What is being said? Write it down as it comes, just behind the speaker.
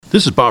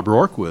This is Bob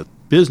Rourke with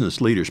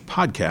Business Leaders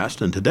Podcast,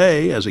 and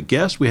today, as a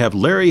guest, we have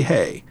Larry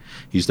Hay.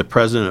 He's the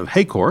president of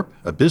Hay Corp,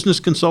 a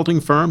business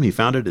consulting firm he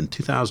founded in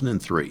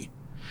 2003.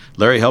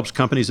 Larry helps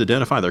companies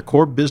identify their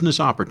core business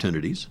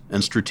opportunities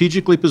and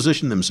strategically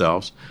position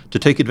themselves to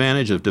take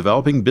advantage of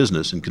developing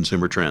business and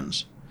consumer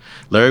trends.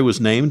 Larry was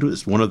named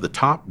as one of the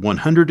top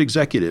 100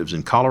 executives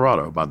in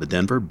Colorado by the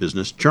Denver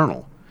Business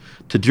Journal.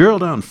 To drill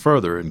down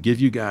further and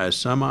give you guys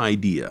some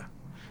idea,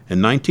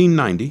 in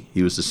 1990,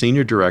 he was the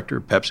senior director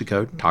of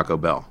PepsiCo Taco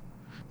Bell.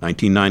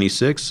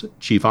 1996,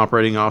 chief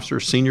operating officer,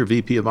 senior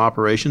VP of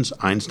operations,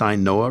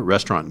 Einstein Noah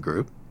Restaurant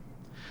Group.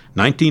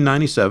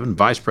 1997,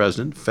 vice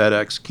president,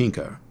 FedEx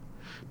Kinko.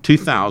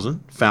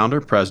 2000, founder,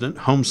 president,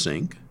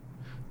 HomeSync.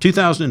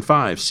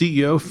 2005,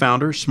 CEO,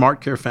 founder,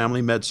 SmartCare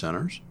Family Med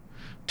Centers.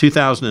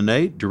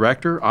 2008,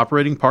 director,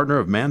 operating partner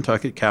of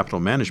Nantucket Capital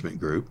Management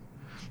Group.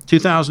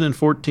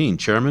 2014,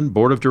 chairman,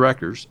 board of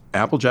directors,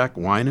 Applejack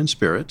Wine and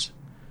Spirits.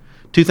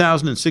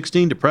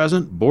 2016 to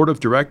present, Board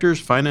of Directors,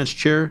 Finance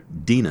Chair,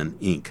 Denon,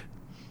 Inc.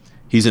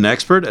 He's an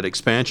expert at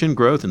expansion,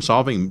 growth, and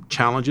solving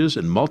challenges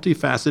in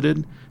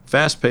multifaceted,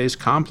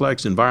 fast-paced,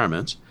 complex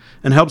environments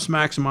and helps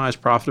maximize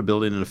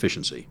profitability and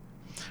efficiency,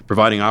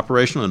 providing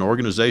operational and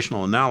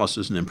organizational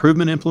analysis and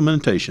improvement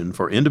implementation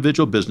for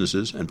individual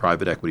businesses and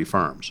private equity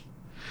firms.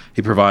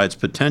 He provides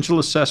potential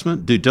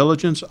assessment, due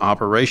diligence,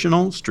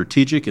 operational,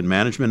 strategic, and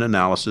management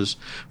analysis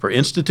for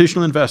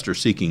institutional investors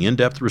seeking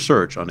in-depth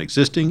research on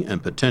existing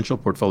and potential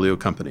portfolio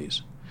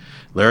companies.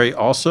 Larry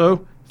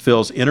also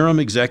fills interim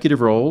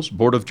executive roles,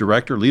 board of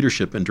director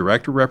leadership, and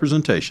director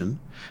representation,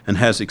 and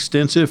has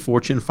extensive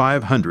Fortune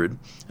 500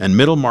 and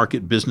middle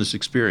market business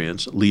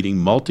experience leading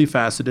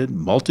multifaceted,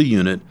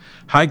 multi-unit,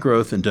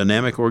 high-growth, and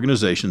dynamic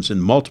organizations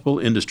in multiple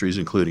industries,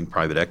 including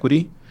private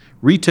equity,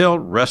 retail,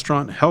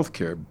 restaurant,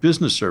 healthcare,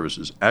 business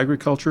services,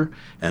 agriculture,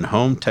 and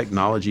home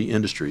technology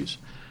industries.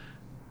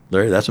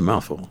 Larry, that's a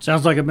mouthful.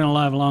 Sounds like I've been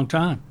alive a long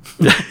time.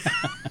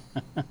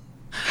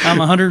 I'm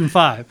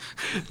 105.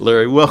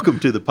 Larry, welcome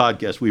to the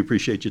podcast. We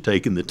appreciate you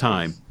taking the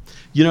time.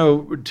 You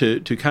know, to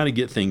kind of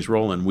get things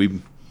rolling,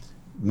 we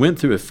went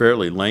through a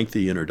fairly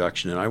lengthy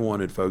introduction, and I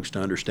wanted folks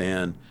to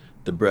understand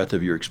the breadth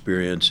of your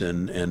experience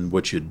and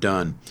what you'd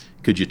done.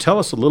 Could you tell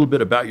us a little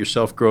bit about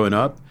yourself growing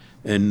up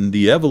and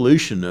the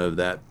evolution of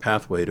that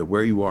pathway to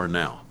where you are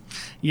now?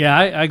 Yeah,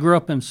 I grew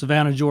up in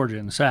Savannah, Georgia,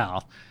 in the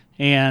South,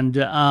 and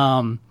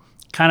kind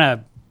of,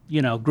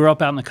 grew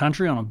up out in the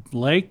country on a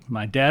lake.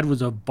 My dad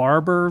was a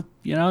barber,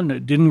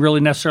 didn't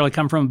really necessarily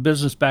come from a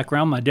business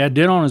background. My dad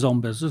did own his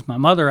own business. My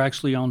mother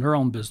actually owned her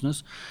own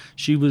business.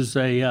 She was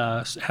had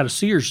a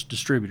Sears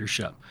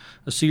distributorship,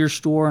 a Sears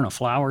store and a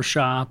flower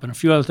shop and a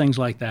few other things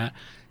like that.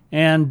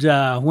 And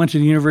went to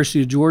the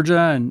University of Georgia,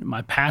 and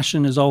my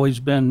passion has always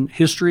been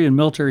history and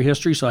military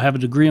history, so I have a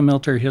degree in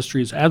military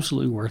history. It's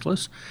absolutely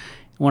worthless.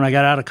 When I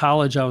got out of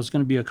college, I was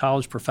going to be a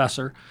college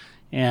professor,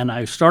 and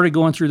I started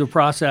going through the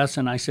process,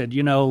 and I said,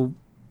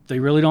 they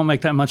really don't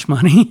make that much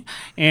money,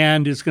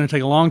 and it's going to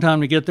take a long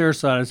time to get there,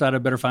 so I decided I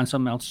better find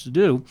something else to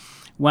do.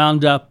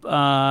 Wound up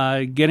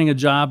getting a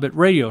job at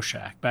Radio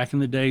Shack back in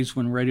the days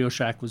when Radio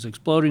Shack was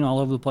exploding all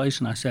over the place,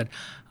 and I said,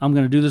 I'm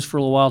going to do this for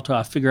a little while until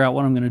I figure out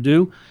what I'm going to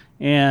do.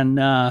 And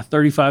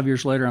 35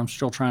 years later, I'm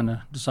still trying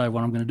to decide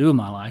what I'm going to do in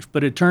my life.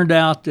 But it turned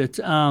out that,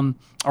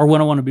 or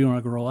what I want to be when I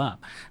grow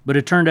up. But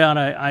it turned out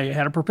I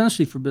had a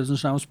propensity for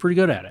business, and I was pretty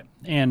good at it,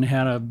 and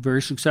had a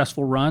very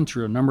successful run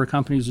through a number of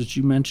companies that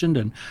you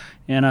mentioned.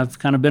 And I've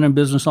kind of been in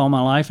business all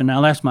my life, and now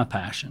that's my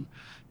passion.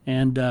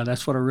 And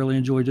that's what I really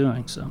enjoy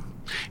doing. So,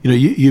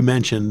 you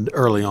mentioned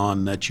early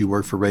on that you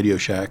worked for Radio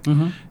Shack.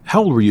 Mm-hmm.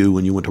 How old were you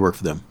when you went to work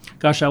for them?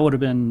 Gosh, I would have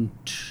been,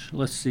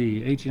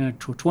 18,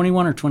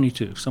 21 or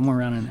 22, somewhere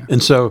around in there.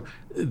 And so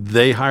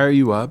they hire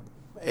you up,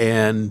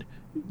 and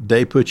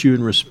they put you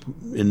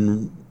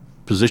in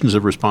positions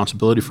of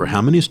responsibility for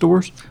how many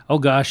stores? Oh,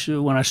 gosh.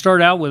 When I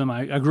started out with them,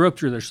 I grew up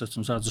through their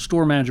system, so I was a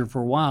store manager for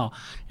a while.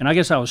 And I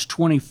guess I was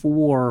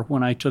 24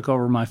 when I took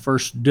over my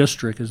first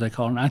district, as they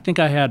call it. And I think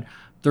I had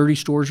 30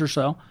 stores or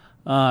so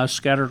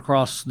scattered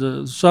across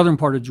the southern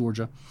part of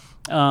Georgia.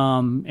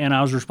 And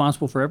I was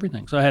responsible for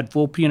everything. So I had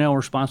full P&L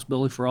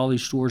responsibility for all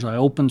these stores. I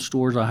opened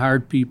stores. I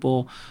hired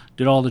people,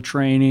 did all the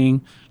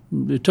training.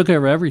 It took care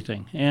of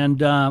everything. And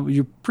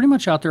you're pretty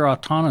much out there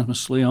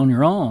autonomously on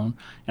your own.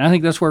 And I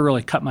think that's where I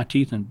really cut my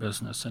teeth in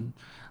business. And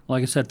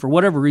like I said, for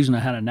whatever reason, I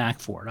had a knack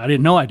for it. I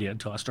didn't know I did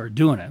until I started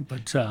doing it.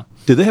 But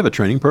did they have a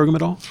training program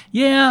at all?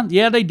 Yeah,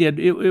 they did.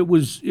 It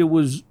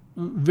was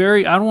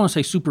very, I don't want to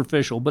say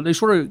superficial, but they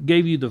sort of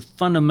gave you the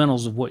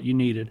fundamentals of what you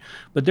needed.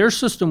 But their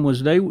system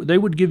was they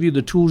would give you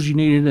the tools you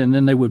needed, and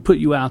then they would put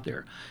you out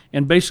there.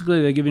 And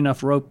basically, they give you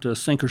enough rope to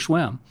sink or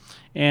swim.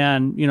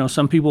 And,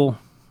 some people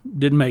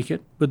didn't make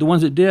it, but the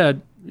ones that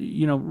did,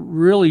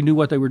 really knew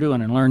what they were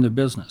doing and learned the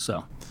business.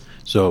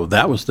 So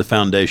that was the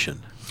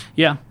foundation.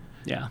 Yeah.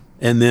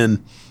 And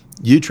then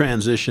you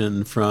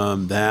transitioned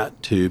from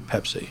that to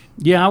Pepsi.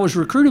 Yeah, I was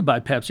recruited by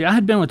Pepsi. I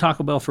had been with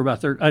Taco Bell for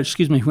about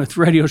with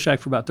Radio Shack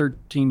for about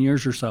 13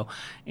 years or so,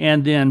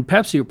 and then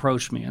Pepsi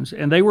approached me,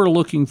 and they were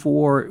looking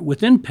for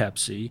within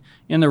Pepsi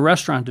in the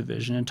restaurant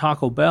division in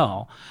Taco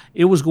Bell.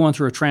 It was going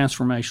through a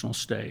transformational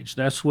stage.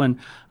 That's when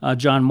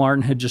John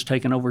Martin had just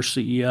taken over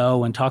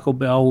CEO, and Taco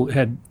Bell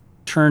had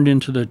turned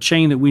into the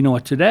chain that we know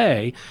it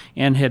today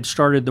and had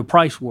started the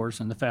price wars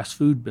in the fast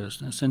food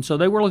business. And so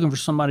they were looking for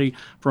somebody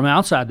from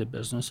outside the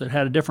business that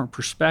had a different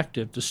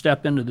perspective to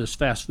step into this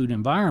fast food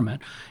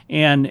environment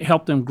and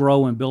help them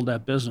grow and build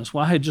that business.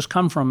 Well, I had just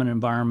come from an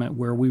environment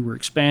where we were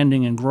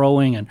expanding and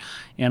growing,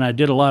 and I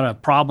did a lot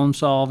of problem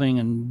solving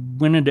and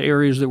went into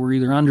areas that were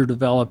either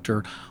underdeveloped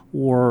or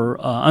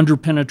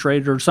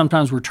underpenetrated, or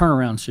sometimes were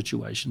turnaround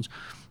situations.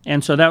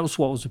 And so that was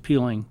what was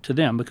appealing to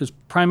them, because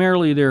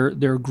primarily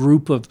their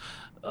group of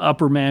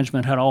upper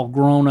management had all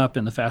grown up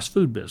in the fast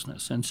food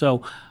business. And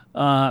so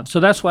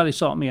that's why they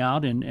sought me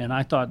out, and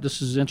I thought,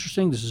 this is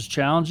interesting, this is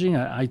challenging,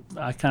 I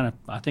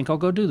think I'll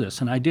go do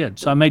this, and I did.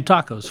 So I made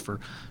tacos for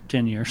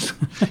 10 years.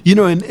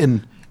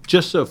 And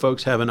just so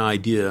folks have an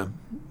idea,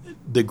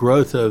 the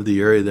growth of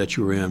the area that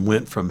you were in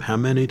went from how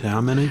many to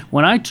how many?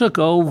 When I took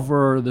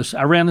over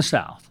I ran the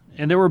South,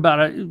 and there were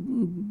about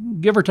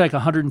give or take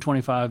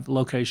 125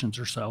 locations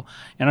or so,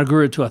 and I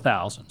grew it to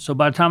 1,000. So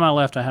by the time I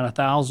left, I had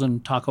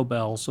 1,000 Taco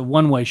Bells of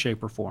one way,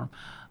 shape, or form,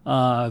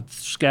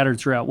 scattered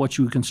throughout what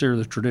you would consider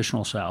the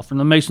traditional South, from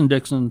the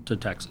Mason-Dixon to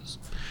Texas.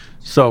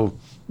 So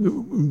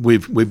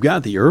we've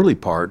got the early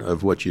part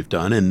of what you've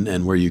done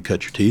and where you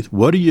cut your teeth.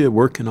 What are you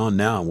working on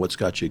now, and what's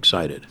got you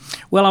excited?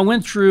 Well, I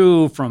went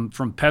through from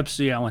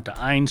Pepsi, I went to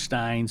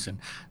Einstein's, and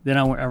then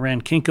I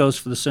ran Kinko's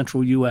for the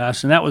Central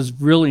U.S., and that was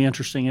really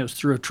interesting. It was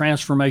through a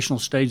transformational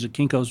stage that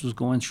Kinko's was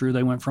going through.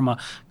 They went from a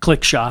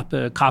click shop,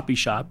 a copy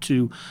shop,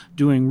 to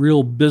doing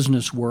real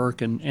business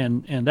work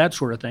and that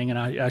sort of thing, and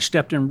I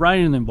stepped in right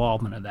in the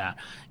involvement of that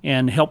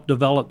and helped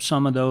develop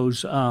some of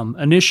those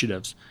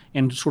initiatives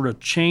and sort of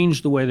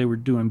changed the way they were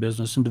doing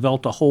business and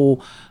developed a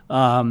whole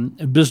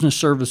business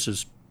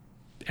services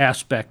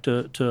aspect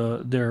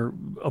to their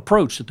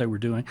approach that they were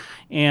doing,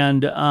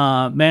 and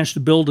managed to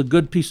build a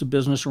good piece of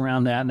business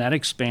around that, and that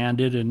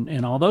expanded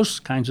and all those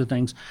kinds of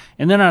things.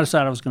 And then I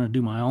decided I was going to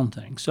do my own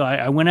thing. So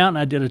I went out and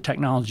I did a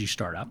technology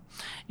startup,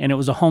 and it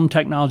was a home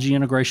technology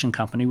integration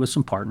company with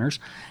some partners.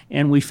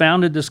 And we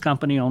founded this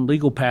company on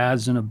legal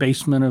pads in a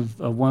basement of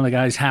one of the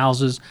guys'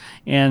 houses.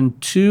 And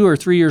 2 or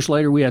 3 years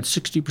later, we had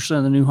 60%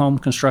 of the new home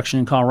construction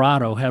in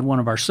Colorado had one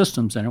of our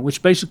systems in it,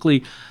 which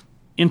basically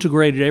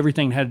integrated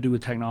everything that had to do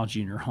with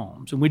technology in your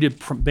homes. And we did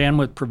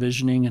bandwidth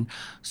provisioning and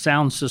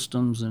sound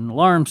systems and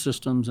alarm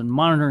systems and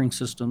monitoring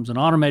systems and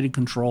automated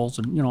controls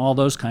and all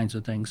those kinds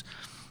of things.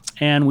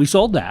 And we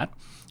sold that.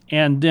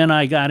 And then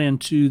I got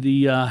into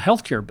the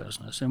healthcare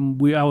business. And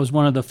I was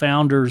one of the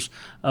founders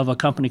of a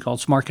company called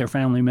SmartCare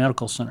Family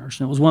Medical Centers.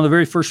 And it was one of the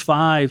very first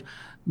 5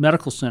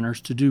 medical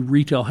centers to do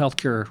retail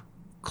healthcare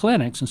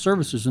clinics and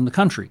services in the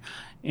country.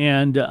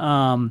 And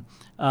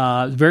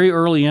very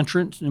early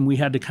entrant, and we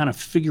had to kind of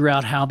figure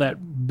out how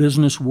that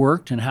business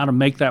worked and how to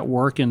make that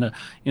work in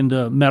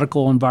the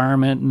medical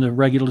environment and the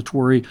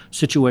regulatory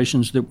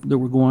situations that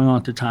were going on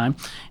at the time,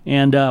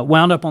 and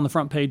wound up on the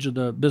front page of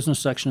the business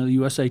section of the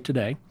USA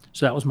Today.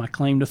 So that was my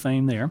claim to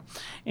fame there.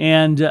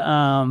 And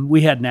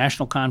we had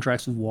national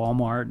contracts with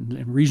Walmart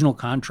and regional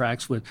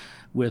contracts with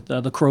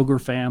the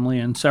Kroger family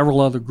and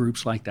several other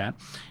groups like that.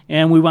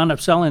 And we wound up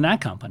selling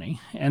that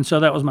company. And so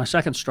that was my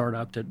second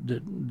startup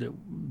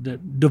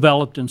that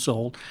developed and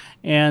sold.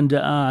 And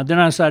then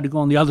I decided to go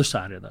on the other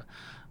side of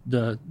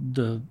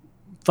the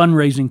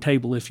fundraising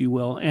table, if you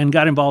will, and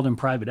got involved in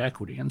private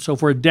equity. And so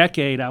for a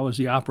decade, I was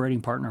the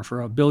operating partner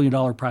for a $1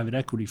 billion private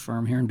equity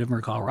firm here in Denver,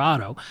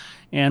 Colorado.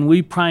 And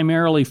we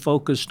primarily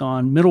focused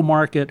on middle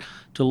market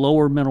to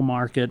lower middle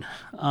market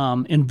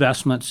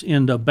investments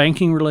in the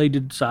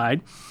banking-related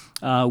side.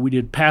 We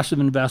did passive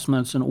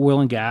investments in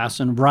oil and gas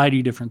and a variety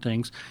of different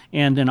things,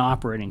 and then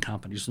operating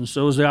companies. And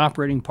so as the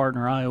operating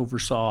partner, I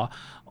oversaw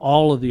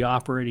all of the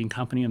operating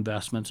company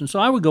investments. And so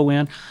I would go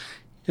in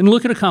and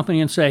look at a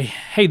company and say,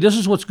 hey, this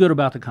is what's good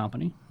about the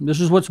company. This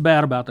is what's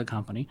bad about the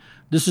company.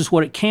 This is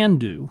what it can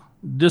do.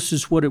 This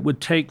is what it would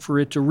take for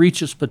it to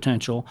reach its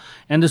potential.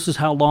 And this is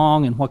how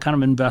long and what kind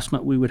of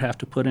investment we would have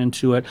to put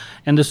into it.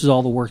 And this is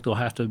all the work that'll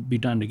have to be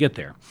done to get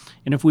there.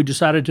 And if we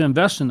decided to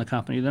invest in the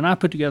company, then I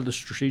put together the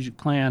strategic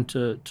plan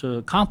to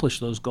accomplish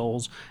those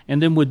goals,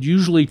 and then would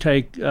usually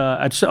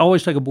I'd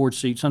always take a board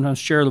seat,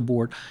 sometimes chair the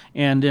board,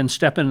 and then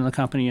step into the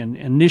company and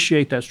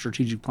initiate that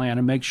strategic plan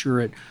and make sure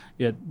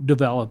it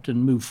developed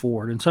and moved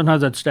forward. And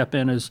sometimes I'd step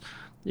in as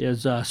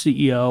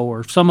CEO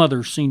or some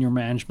other senior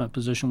management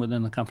position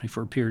within the company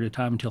for a period of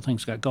time until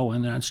things got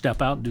going. Then I'd step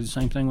out and do the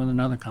same thing with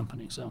another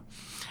company. So,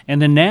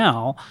 and then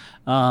now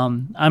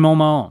I'm on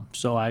my own.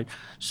 So I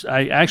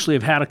actually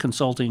have had a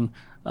consulting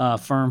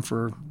firm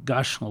for,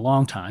 a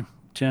long time.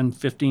 10,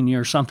 15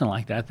 years, something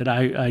like that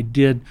I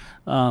did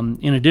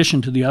in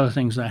addition to the other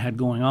things I had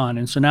going on.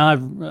 And so now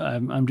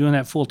I'm doing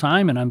that full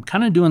time, and I'm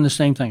kind of doing the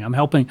same thing. I'm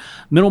helping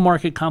middle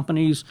market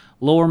companies,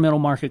 lower middle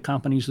market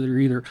companies that are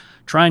either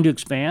trying to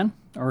expand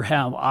or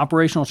have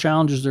operational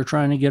challenges they're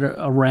trying to get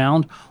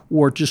around,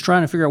 or just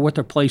trying to figure out what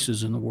their place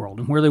is in the world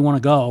and where they want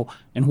to go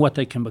and what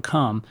they can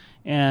become.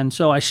 And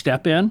so I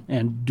step in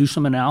and do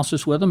some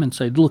analysis with them and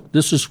say, look,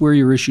 this is where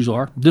your issues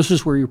are, this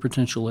is where your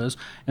potential is,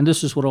 and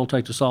this is what it'll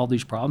take to solve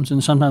these problems.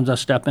 And sometimes I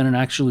step in and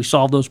actually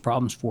solve those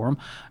problems for them,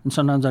 and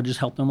sometimes I just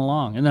help them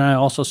along. And then I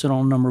also sit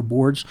on a number of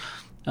boards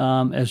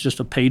as just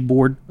a paid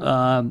board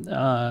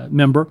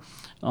member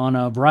on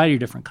a variety of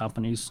different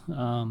companies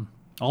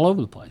all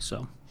over the place.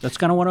 So that's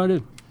kind of what I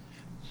do.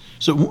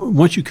 So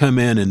once you come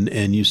in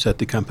and you set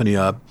the company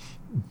up,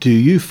 do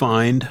you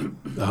find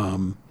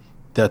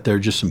that there are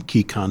just some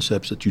key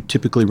concepts that you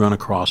typically run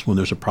across when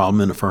there's a problem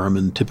in a firm,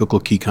 and typical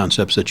key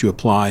concepts that you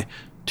apply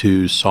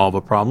to solve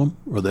a problem,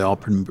 or are they all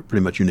pretty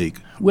much unique?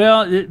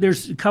 Well,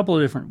 there's a couple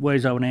of different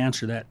ways I would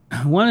answer that.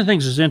 One of the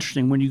things that's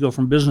interesting when you go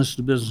from business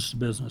to business to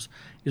business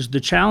is the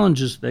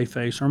challenges they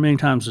face are many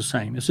times the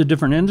same. It's a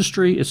different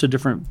industry, it's a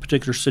different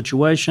particular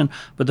situation,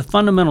 but the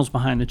fundamentals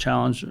behind the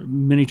challenge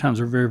many times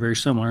are very, very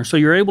similar. So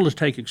you're able to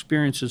take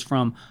experiences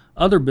from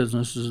other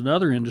businesses and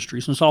other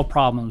industries and solve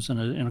problems in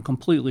a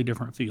completely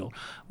different field,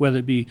 whether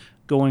it be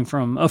going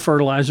from a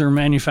fertilizer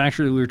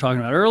manufacturer that we were talking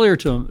about earlier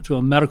to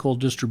a medical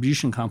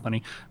distribution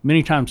company.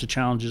 Many times the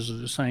challenges are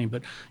the same,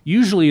 but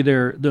usually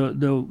they're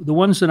the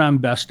ones that I'm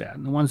best at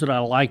and the ones that I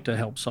like to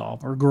help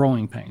solve are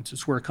growing pains.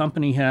 It's where a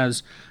company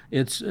has,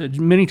 it's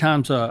many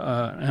times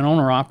an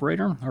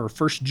owner-operator or a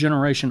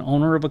first-generation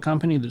owner of a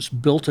company that's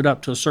built it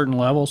up to a certain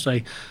level,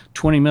 say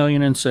 20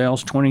 million in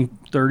sales, 20,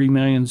 30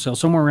 million in sales,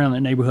 somewhere around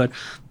that neighborhood.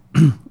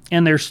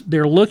 And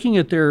they're looking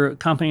at their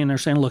company and they're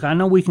saying, look, I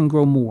know we can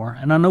grow more,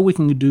 and I know we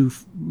can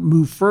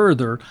move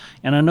further,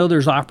 and I know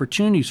there's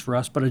opportunities for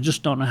us, but I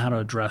just don't know how to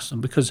address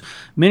them. Because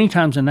many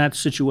times in that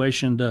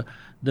situation,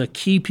 the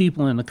key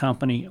people in the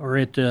company are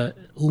at the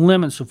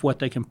limits of what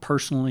they can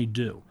personally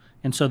do.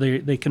 And so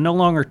they can no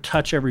longer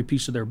touch every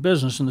piece of their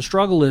business. And the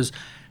struggle is,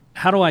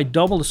 how do I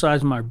double the size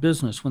of my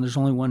business when there's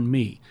only one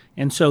me?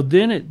 And so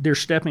then they're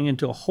stepping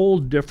into a whole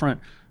different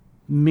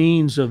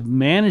means of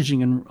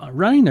managing and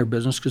running their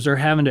business, because they're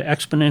having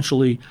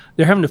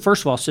to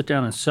first of all sit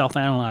down and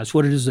self-analyze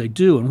what it is they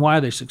do and why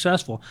they're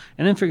successful,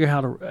 and then figure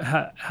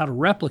out how to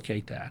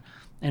replicate that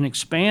and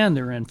expand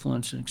their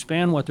influence and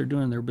expand what they're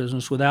doing in their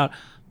business without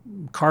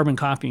carbon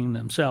copying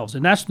themselves.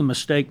 And that's the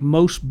mistake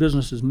most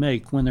businesses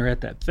make when they're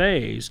at that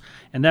phase,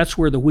 and that's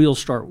where the wheels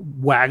start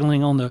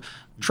waggling on the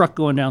truck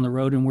going down the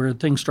road, and where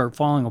things start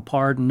falling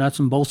apart and nuts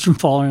and bolts are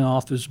falling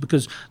off, is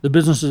because the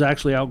business has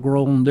actually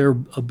outgrown their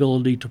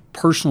ability to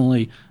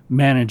personally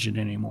manage it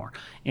anymore.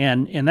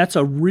 And that's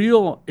a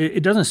real,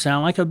 it doesn't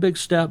sound like a big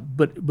step,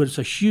 but it's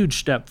a huge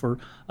step for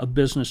a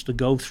business to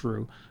go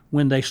through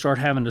when they start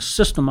having to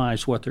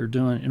systemize what they're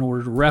doing in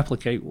order to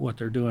replicate what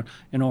they're doing,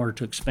 in order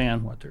to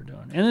expand what they're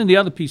doing. And then the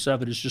other piece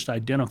of it is just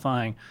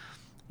identifying,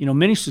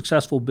 many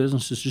successful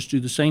businesses just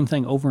do the same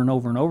thing over and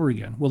over and over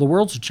again. Well, the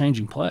world's a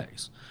changing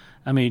place.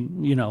 I mean,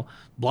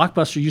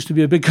 Blockbuster used to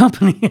be a big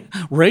company.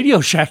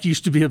 Radio Shack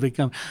used to be a big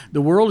company. The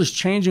world is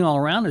changing all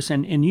around us,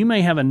 and you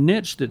may have a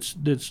niche that's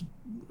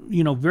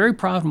very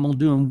profitable,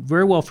 doing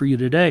very well for you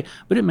today,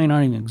 but it may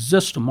not even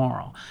exist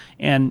tomorrow.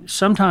 And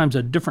sometimes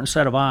a different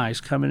set of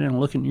eyes coming in and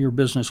looking at your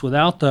business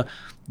without the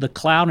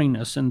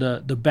cloudiness and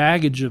the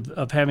baggage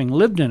of having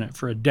lived in it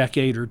for a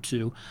decade or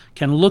two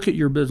can look at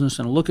your business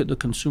and look at the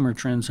consumer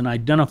trends and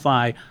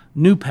identify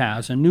new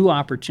paths and new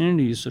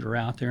opportunities that are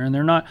out there. And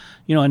they're not,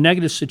 a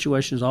negative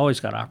situation has always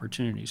got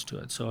opportunities to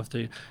it. So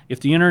if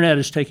the internet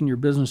is taking your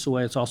business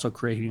away, it's also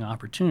creating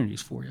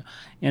opportunities for you.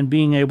 And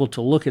being able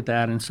to look at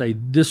that and say,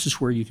 this is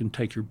where you can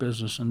take your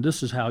business, and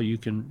this is how you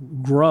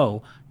can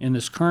grow in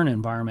this current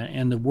environment,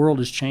 and the world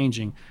is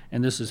changing,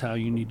 and this is how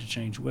you need to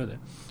change with it.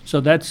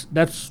 So that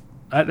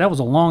was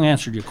a long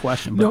answer to your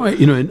question, but,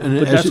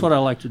 but that's what I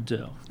like to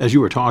do. As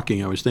you were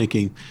talking, I was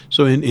thinking,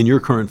 so in your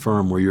current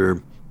firm where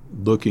you're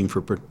looking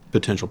for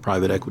potential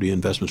private equity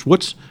investments,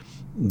 what's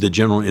the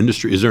general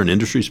industry? Is there an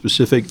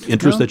industry-specific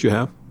interest that you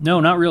have? No,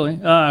 not really.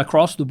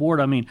 Across the board,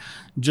 I mean,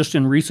 just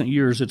in recent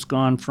years, it's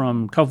gone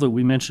from a couple that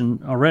we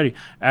mentioned already,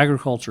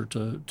 agriculture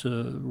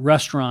to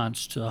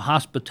restaurants to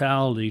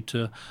hospitality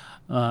to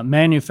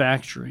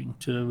manufacturing.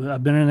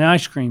 I've been in the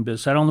ice cream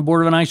business. Sat on the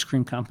board of an ice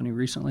cream company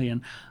recently,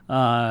 and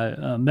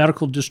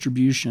medical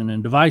distribution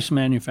and device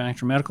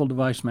manufacturing, medical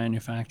device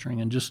manufacturing,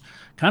 and just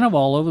kind of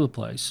all over the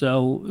place.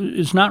 So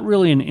it's not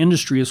really an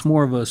industry; it's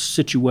more of a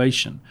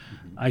situation.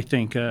 I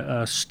think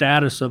a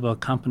status of a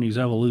company's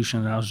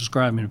evolution that I was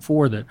describing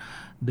before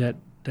that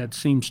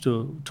seems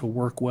to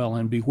work well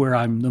and be where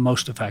I'm the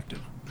most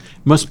effective.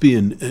 Must be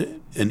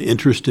an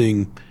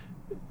interesting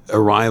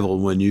arrival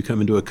when you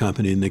come into a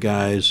company and the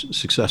guy's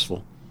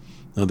successful,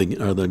 or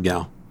the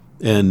gal,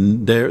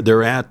 and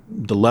they're at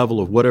the level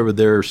of whatever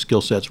their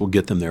skill sets will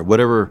get them there.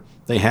 Whatever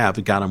they have,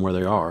 it got them where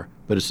they are,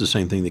 but it's the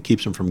same thing that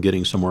keeps them from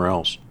getting somewhere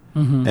else.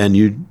 and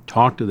you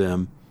talk to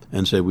them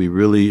and say, we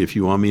really, if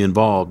you want me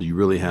involved, you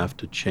really have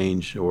to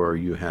change or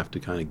you have to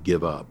kind of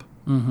give up.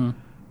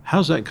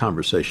 How's that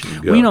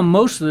conversation go? Well,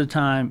 most of the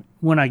time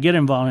when I get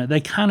involved in it,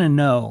 they kind of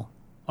know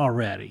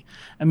already.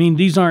 I mean,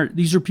 these are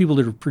people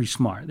that are pretty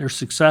smart. They're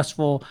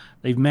successful.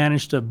 They've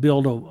managed to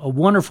build a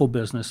wonderful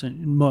business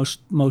in most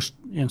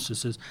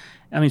instances.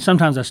 I mean,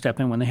 sometimes I step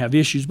in when they have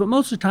issues, but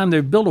most of the time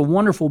they've built a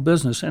wonderful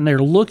business and they're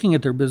looking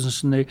at their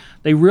business and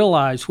they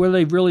realize where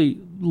they've really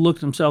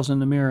looked themselves in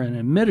the mirror and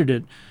admitted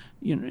it,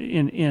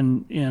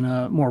 in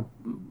a more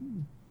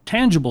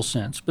tangible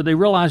sense, but they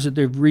realize that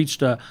they've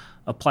reached a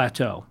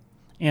plateau.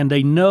 And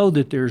they know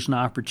that there's an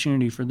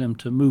opportunity for them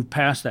to move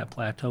past that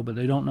plateau, but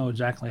they don't know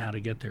exactly how to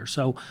get there.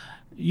 So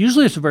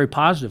usually it's a very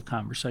positive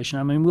conversation.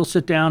 I mean, we'll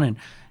sit down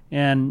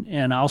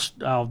and I'll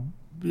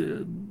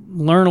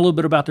learn a little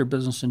bit about their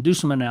business and do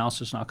some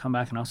analysis, and I'll come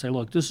back and I'll say,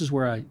 look, this is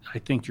where I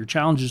think your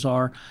challenges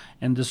are,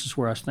 and this is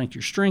where I think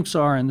your strengths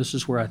are, and this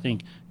is where I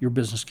think your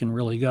business can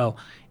really go.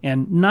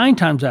 And 9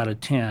 times out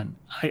of 10,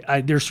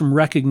 there's some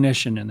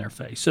recognition in their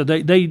face. So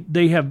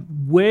they have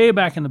way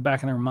back in the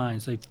back of their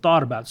minds, they've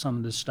thought about some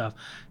of this stuff.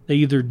 They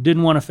either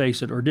didn't want to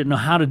face it or didn't know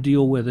how to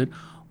deal with it,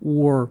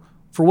 or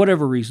for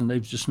whatever reason,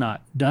 they've just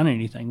not done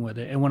anything with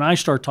it. And when I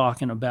start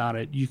talking about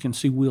it, you can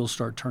see wheels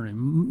start turning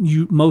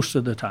most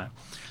of the time.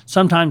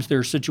 Sometimes there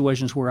are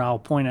situations where I'll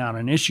point out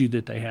an issue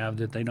that they have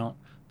that they don't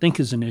think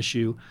is an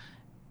issue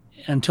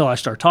until I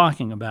start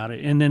talking about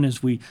it. And then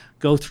as we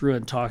go through it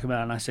and talk about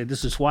it, and I say,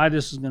 this is why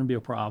this is going to be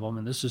a problem,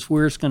 and this is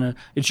where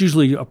it's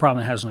usually a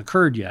problem that hasn't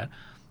occurred yet.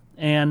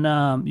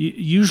 And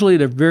usually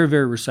they're very,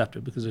 very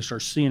receptive because they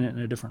start seeing it in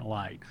a different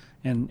light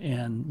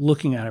and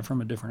looking at it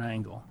from a different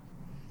angle.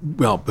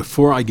 Well,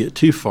 before I get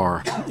too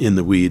far in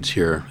the weeds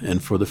here,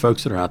 and for the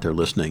folks that are out there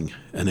listening,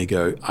 and they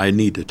go, I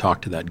need to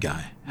talk to that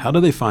guy, how do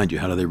they find you?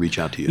 How do they reach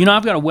out to you?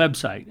 I've got a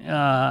website.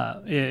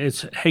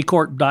 It's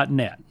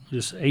haycorp.net,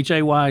 just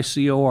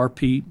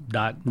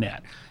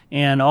HAYCORP.net.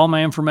 And all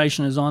my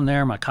information is on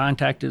there. My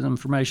contact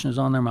information is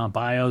on there. My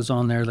bio is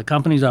on there. The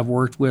companies I've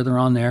worked with are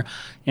on there,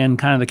 and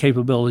kind of the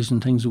capabilities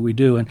and things that we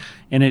do. And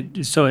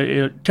it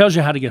tells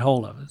you how to get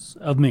hold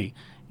of me.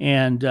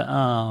 And,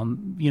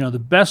 the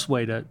best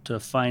way to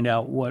find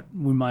out what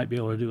we might be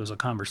able to do is a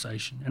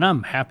conversation. And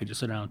I'm happy to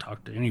sit down and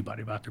talk to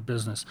anybody about their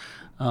business.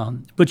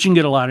 But you can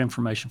get a lot of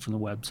information from the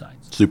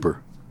website.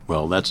 Super.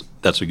 Well, that's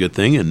a good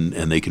thing,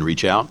 and they can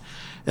reach out.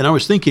 And I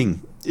was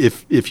thinking,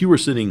 if you were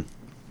sitting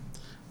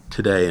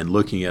today and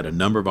looking at a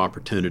number of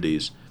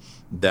opportunities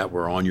that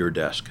were on your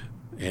desk,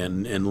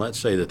 and let's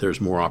say that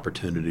there's more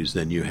opportunities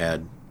than you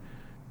had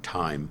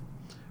time,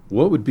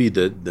 what would be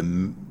the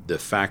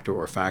factor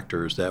or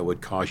factors that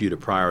would cause you to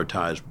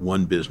prioritize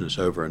one business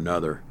over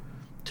another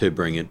to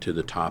bring it to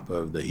the top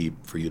of the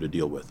heap for you to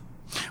deal with?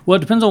 Well, it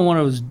depends on what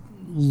I was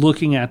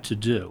looking at to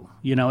do.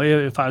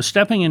 If I was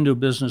stepping into a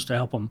business to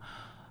help them,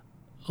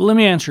 let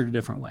me answer it a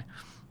different way.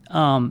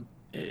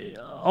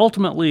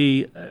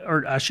 Ultimately,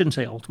 or I shouldn't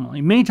say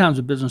ultimately, many times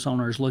a business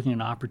owner is looking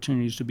at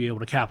opportunities to be able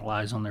to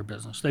capitalize on their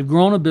business. They've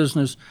grown a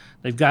business,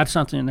 they've got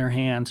something in their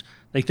hands,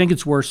 they think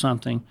it's worth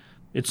something.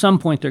 At some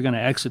point, they're going to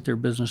exit their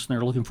business, and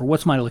they're looking for,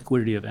 what's my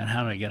liquidity event?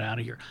 How do I get out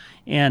of here?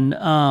 And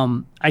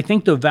I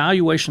think the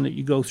evaluation that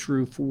you go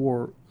through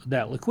for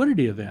that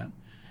liquidity event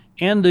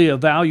and the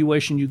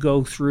evaluation you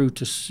go through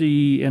to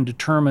see and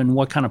determine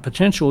what kind of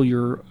potential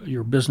your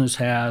business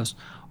has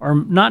are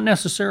not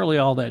necessarily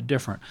all that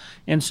different.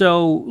 And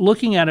so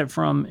looking at it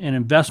from an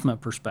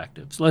investment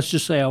perspective, so let's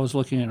just say I was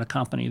looking at a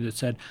company that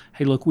said,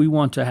 hey, look, we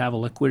want to have a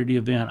liquidity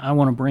event. I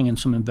want to bring in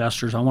some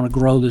investors. I want to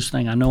grow this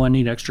thing. I know I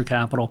need extra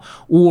capital.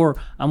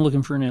 Or I'm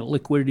looking for a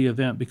liquidity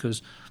event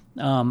because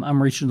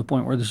I'm reaching the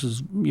point where this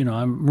is,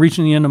 I'm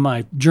reaching the end of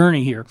my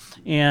journey here,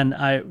 and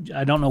I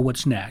don't know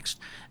what's next.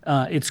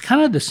 It's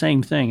kind of the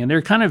same thing, and there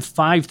are kind of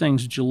 5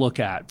 things that you look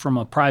at from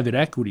a private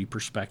equity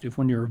perspective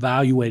when you're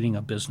evaluating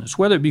a business,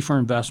 whether it be for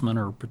investment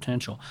or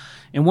potential.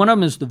 And one of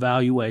them is the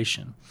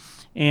valuation.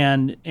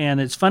 And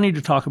it's funny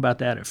to talk about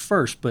that at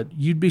first, but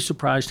you'd be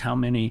surprised how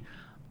many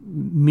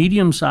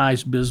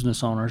medium-sized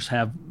business owners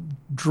have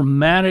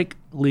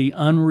dramatically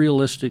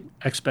unrealistic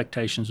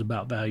expectations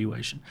about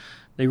valuation.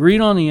 They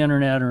read on the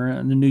internet or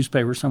in the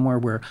newspaper somewhere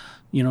where,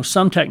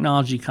 some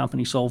technology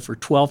company sold for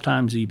 12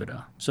 times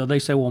EBITDA. So they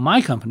say, well,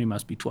 my company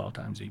must be 12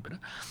 times EBITDA.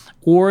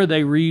 Or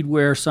they read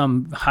where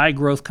some high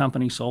growth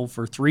company sold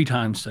for 3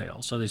 times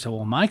sales. So they say,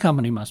 well, my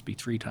company must be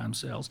 3 times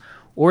sales.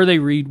 Or they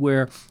read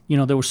where,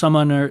 there was some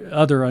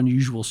other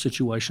unusual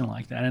situation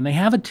like that. And they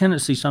have a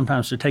tendency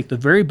sometimes to take the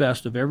very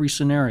best of every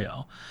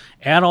scenario,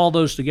 add all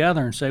those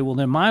together and say, well,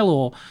 then my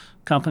little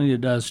company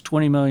that does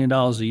 $20 million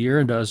a year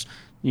and does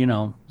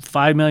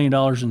 $5 million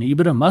in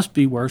EBITDA must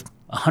be worth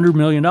 $100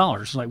 million.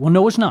 It's like, well,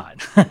 no, it's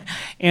not.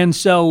 And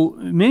so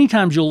many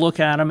times you'll look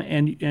at them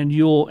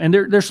and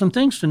there's some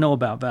things to know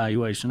about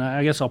valuation.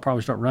 I guess I'll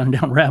probably start running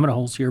down rabbit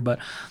holes here, but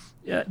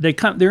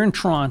they're in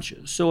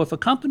tranches. So if a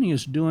company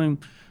is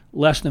doing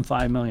less than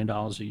 $5 million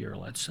a year,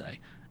 let's say,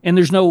 and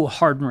there's no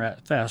hard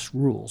and fast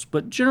rules,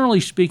 but generally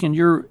speaking,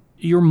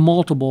 your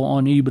multiple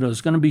on EBITDA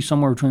is going to be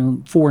somewhere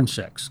between 4 and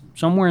 6,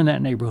 somewhere in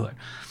that neighborhood.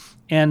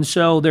 And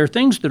so there are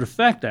things that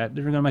affect that.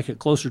 They're going to make it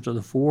closer to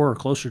the 4 or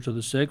closer to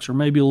the 6, or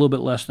maybe a little bit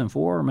less than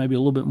 4, or maybe a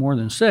little bit more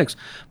than 6.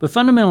 But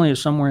fundamentally,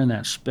 it's somewhere in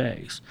that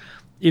space.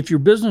 If your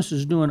business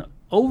is doing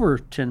over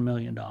 $10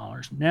 million,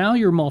 now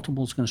your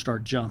multiple is going to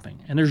start jumping.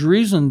 And there's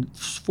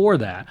reasons for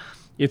that.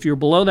 If you're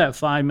below that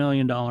 $5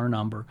 million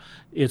number,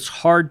 it's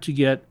hard to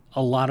get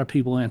a lot of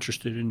people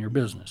interested in your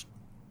business,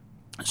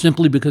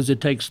 simply because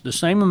it takes the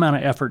same amount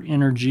of effort,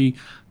 energy,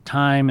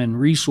 time, and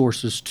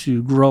resources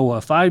to grow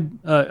a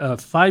 5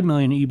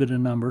 million EBITDA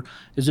number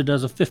as it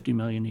does a 50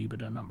 million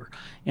EBITDA number.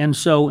 And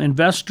so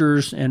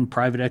investors and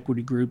private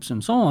equity groups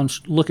and so on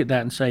look at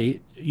that and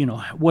say,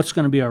 what's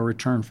going to be our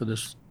return for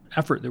this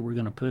effort that we're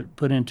going to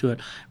put into it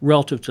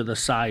relative to the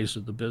size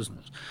of the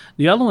business.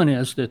 The other one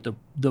is that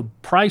the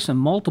price and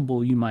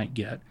multiple you might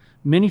get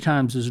many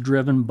times is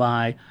driven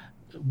by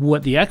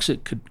what the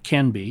exit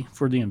can be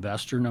for the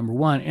investor, number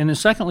one, and then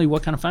secondly,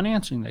 what kind of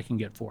financing they can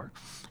get for it.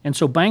 And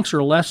so banks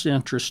are less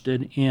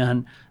interested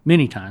in,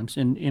 many times,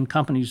 in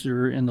companies that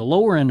are in the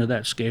lower end of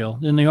that scale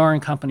than they are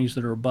in companies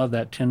that are above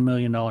that $10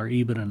 million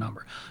EBITDA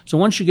number. So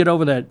once you get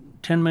over that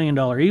 $10 million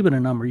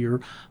EBITDA number,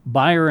 your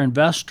buyer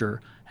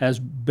investor has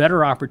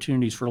better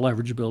opportunities for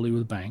leverageability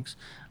with banks.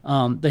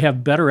 They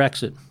have better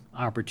exit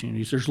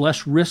opportunities. There's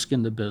less risk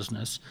in the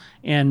business,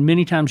 and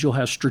many times you'll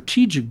have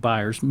strategic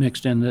buyers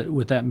mixed in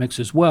with that mix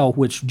as well,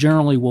 which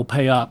generally will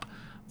pay up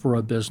for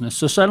a business.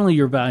 So suddenly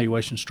your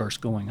valuation starts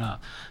going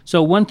up.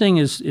 So one thing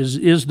is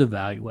the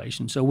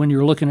valuation. So when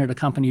you're looking at a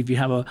company, if you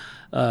have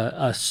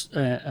a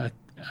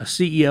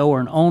CEO or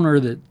an owner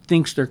that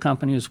thinks their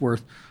company is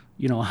worth,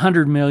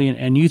 $100 million,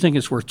 and you think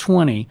it's worth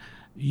 20,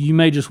 you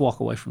may just walk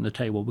away from the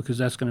table, because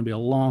that's going to be a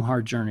long,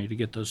 hard journey to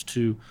get those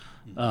two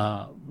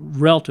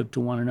relative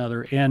to one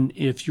another. And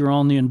if you're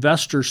on the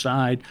investor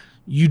side,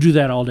 you do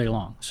that all day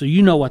long. So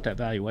you know what that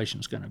valuation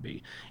is going to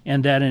be.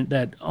 And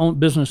that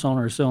business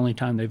owner is the only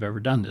time they've ever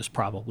done this,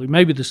 probably,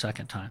 maybe the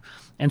second time.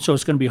 And so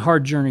it's going to be a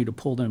hard journey to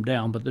pull them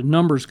down, but the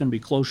number is going to be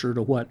closer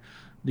to what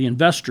the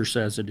investor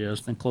says it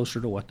is than closer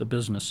to what the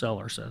business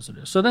seller says it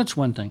is. So that's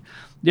one thing.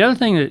 The other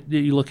thing that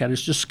you look at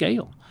is just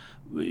scale.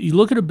 You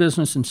look at a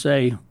business and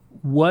say,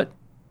 what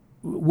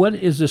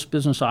is this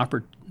business's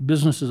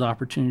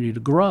opportunity to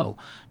grow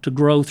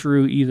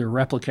through either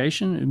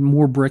replication,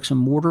 more bricks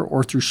and mortar,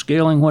 or through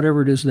scaling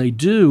whatever it is they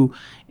do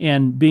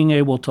and being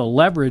able to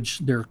leverage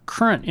their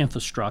current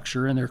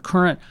infrastructure and their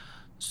current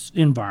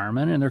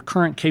environment and their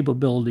current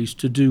capabilities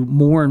to do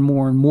more and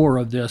more and more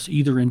of this,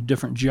 either in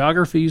different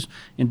geographies,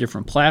 in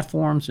different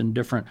platforms, in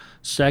different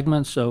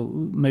segments. So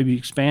maybe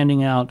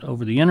expanding out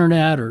over the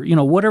internet, or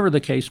whatever the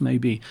case may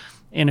be.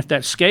 And if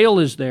that scale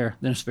is there,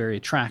 then it's very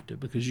attractive,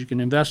 because you can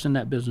invest in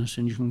that business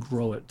and you can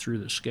grow it through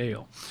the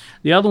scale.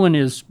 The other one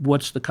is,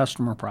 what's the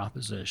customer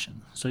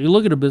proposition? So you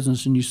look at a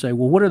business and you say,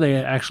 well, what are they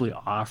actually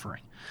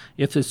offering?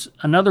 If it's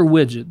another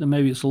widget, then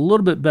maybe it's a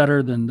little bit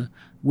better than the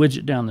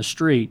widget down the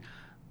street,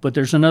 but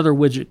there's another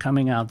widget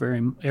coming out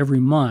every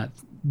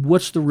month.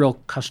 What's the real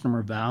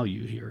customer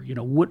value here?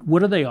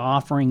 What are they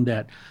offering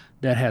that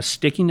has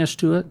stickiness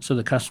to it, so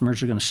the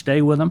customers are going to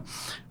stay with them?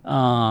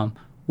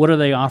 What are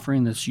they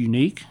offering that's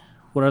unique?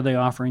 What are they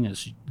offering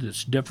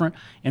that's different?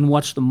 And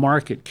what's the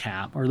market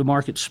cap or the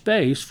market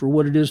space for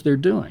what it is they're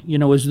doing?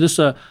 Is this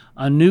a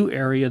new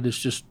area that's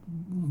just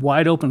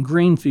wide open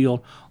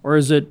greenfield, or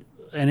is it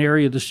an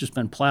area that's just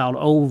been plowed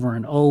over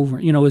and over?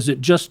 Is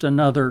it just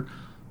another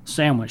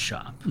sandwich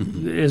shop,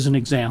 as an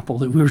example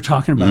that we were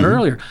talking about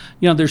earlier?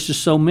 There's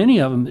just so many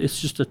of them,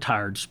 it's just a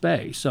tired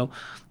space. So,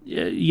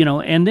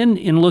 and then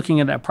in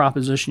looking at that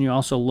proposition, you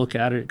also look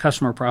at it,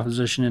 customer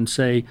proposition, and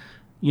say,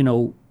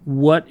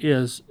 what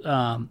is,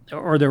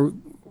 are there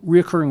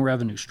recurring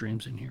revenue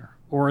streams in here?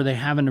 Or are they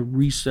having to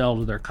resell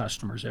to their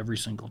customers every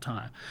single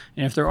time?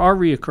 And if there are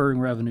recurring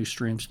revenue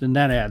streams, then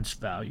that adds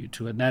value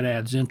to it, and that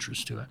adds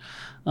interest to it.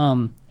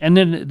 And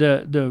then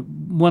the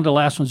one of the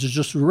last ones is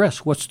just the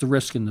risk. What's the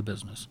risk in the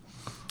business?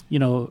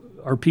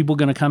 Are people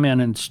going to come in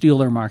and steal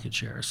their market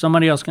share? Is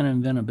somebody else going to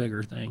invent a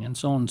bigger thing, and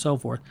so on and so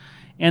forth?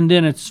 And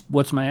then it's,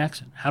 what's my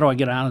exit? How do I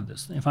get out of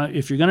this?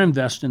 If you're going to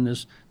invest in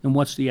this, then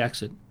what's the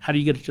exit? How do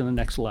you get it to the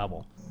next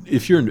level?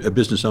 If you're a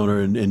business owner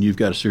and you've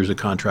got a series of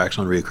contracts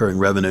on recurring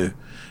revenue,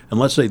 and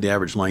let's say the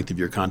average length of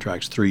your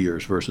contract is 3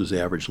 years versus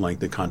the average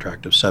length of the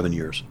contract of 7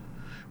 years,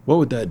 what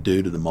would that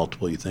do to the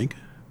multiple, you think?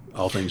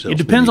 All things else. It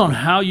depends on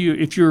how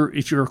if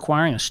you're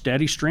acquiring a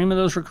steady stream of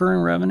those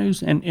recurring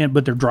revenues,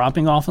 but they're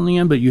dropping off in the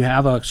end, but you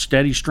have a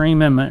steady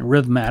stream and a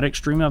rhythmatic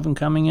stream of them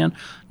coming in,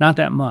 not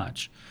that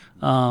much.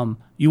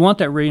 You want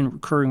that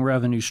recurring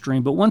revenue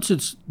stream, but once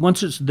it's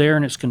there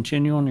and it's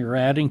continual and you're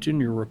adding to and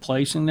you're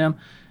replacing them,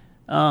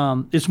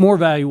 it's more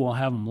valuable to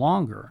have them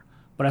longer.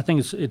 But I think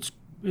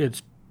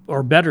it's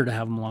or better to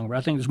have them longer.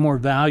 I think there's more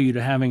value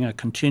to having a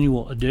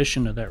continual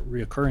addition of that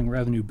recurring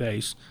revenue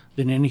base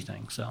than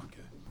anything. So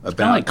it's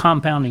kind of like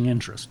compounding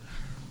interest.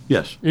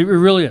 Yes. It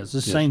really is.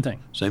 It's the Yes. same thing.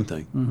 Same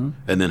thing.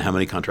 And then how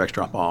many contracts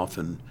drop off?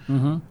 And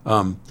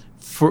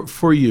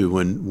for you,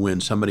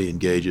 when somebody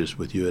engages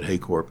with you at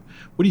HayCorp,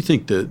 what do you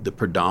think the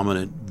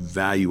predominant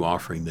value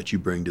offering that you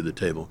bring to the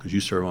table? Because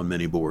you serve on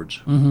many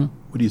boards.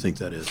 What do you think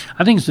that is?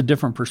 I think it's a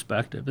different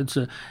perspective. It's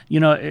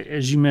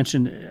as you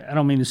mentioned, I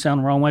don't mean to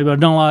sound the wrong way,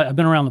 but I've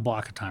been around the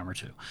block a time or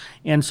two.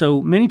 And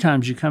so many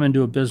times you come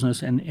into a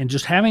business and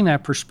just having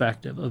that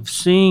perspective of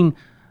seeing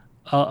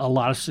a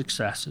lot of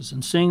successes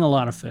and seeing a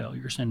lot of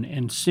failures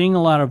and seeing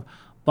a lot of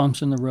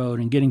bumps in the road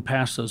and getting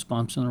past those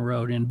bumps in the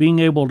road and being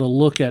able to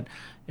look at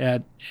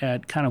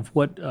kind of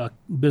what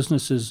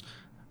businesses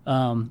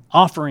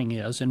offering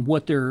is and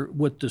what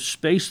the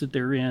space that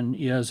they're in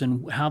is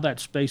and how that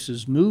space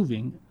is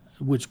moving,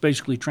 which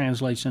basically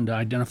translates into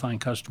identifying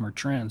customer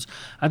trends,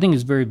 I think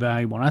is very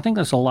valuable. And I think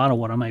that's a lot of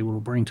what I'm able to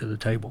bring to the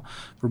table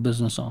for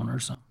business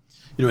owners.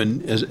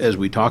 And as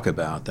we talk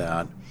about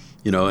that,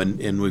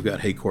 and we've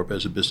got HayCorp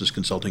as a business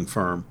consulting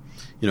firm,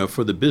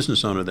 for the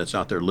business owner that's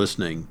out there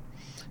listening,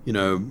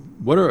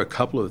 what are a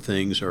couple of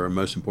things or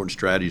most important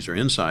strategies or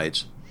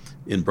insights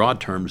in broad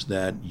terms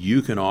that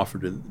you can offer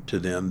to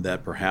them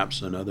that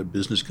perhaps another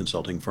business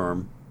consulting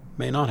firm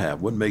may not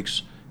have? What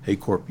makes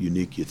HayCorp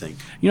unique, you think?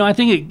 I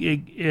think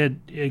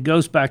it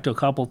goes back to a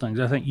couple of things.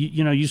 I think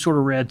you sort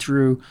of ran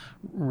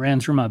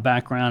through my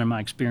background and my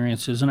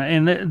experiences,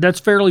 and that's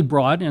fairly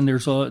broad. And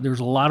there's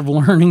a lot of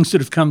learnings that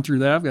have come through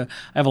that. I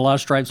have a lot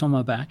of stripes on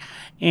my back,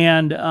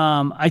 and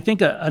I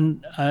think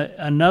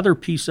another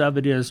piece of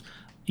it is,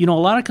 a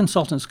lot of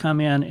consultants come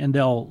in and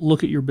they'll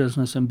look at your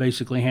business and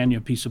basically hand you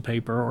a piece of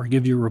paper or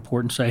give you a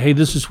report and say, hey,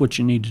 this is what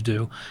you need to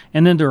do,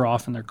 and then they're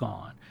off and they're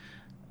gone.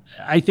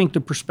 I think the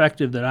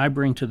perspective that I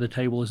bring to the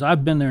table is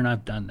I've been there and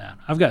I've done that.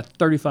 I've got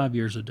 35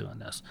 years of doing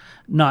this,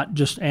 not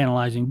just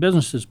analyzing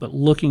businesses, but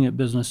looking at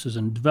businesses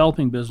and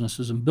developing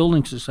businesses and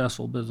building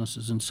successful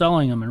businesses and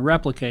selling them and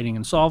replicating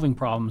and solving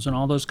problems and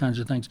all those kinds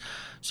of things.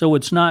 So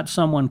it's not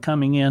someone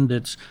coming in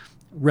that's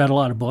read a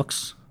lot of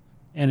books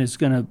and it's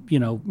going to,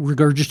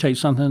 regurgitate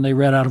something they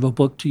read out of a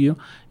book to you.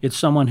 It's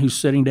someone who's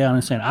sitting down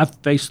and saying, I've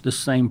faced the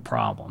same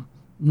problem.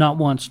 Not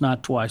once,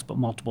 not twice, but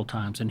multiple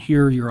times. And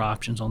here are your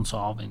options on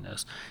solving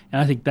this.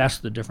 And I think that's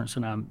the difference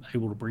that I'm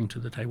able to bring to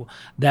the table.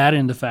 That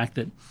and the fact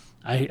that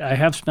I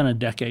have spent a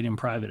decade in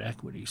private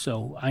equity.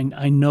 So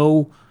I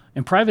know,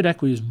 and private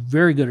equity is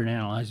very good at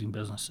analyzing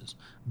businesses,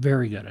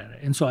 very good at it.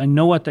 And so I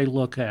know what they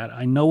look at.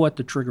 I know what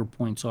the trigger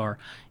points are.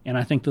 And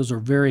I think those are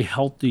very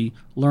healthy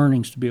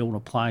learnings to be able to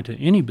apply to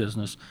any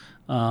business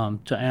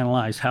to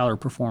analyze how they're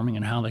performing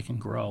and how they can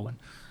grow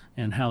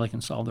and how they can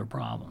solve their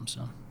problems.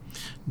 So.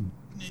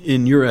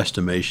 In your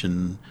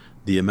estimation,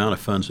 the amount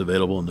of funds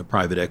available in the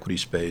private equity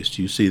space,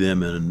 do you see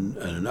them in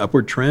an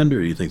upward trend,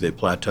 or do you think they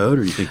plateaued, or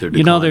do you think they're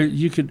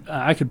declining?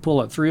 I could pull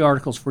up 3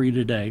 articles for you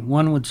today.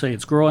 One would say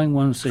it's growing,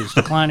 one would say it's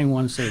declining,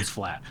 one would say it's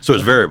flat. So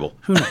it's variable.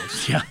 Who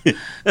knows? Yeah.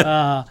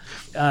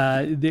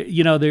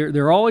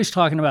 They're always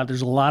talking about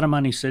there's a lot of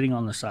money sitting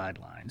on the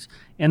sidelines,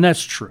 and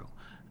that's true.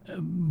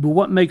 But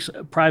what makes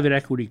private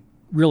equity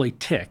really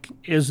tick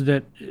is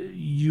that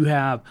you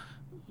have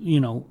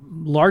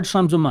large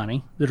sums of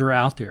money that are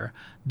out there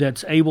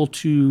that's able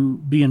to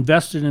be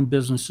invested in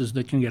businesses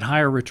that can get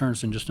higher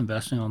returns than just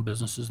investing on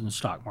businesses in the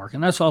stock market.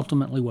 And that's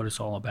ultimately what it's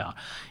all about.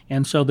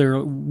 And so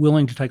they're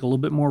willing to take a little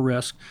bit more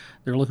risk.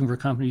 They're looking for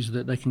companies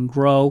that they can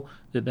grow,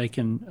 that they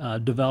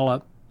can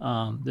develop,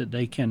 that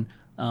they can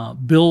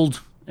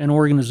build an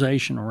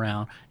organization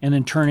around and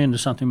then turn into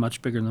something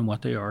much bigger than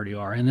what they already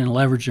are, and then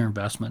leverage their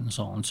investment and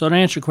so on. So to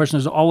answer your question,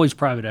 there's always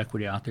private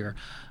equity out there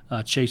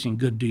chasing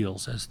good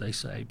deals, as they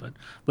say,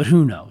 but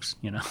who knows,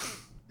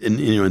 And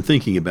in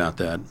thinking about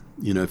that,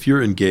 if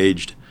you're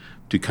engaged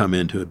to come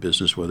into a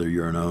business, whether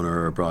you're an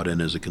owner or brought in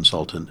as a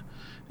consultant,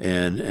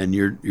 and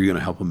you're going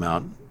to help them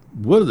out,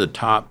 what are the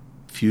top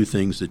few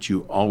things that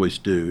you always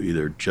do,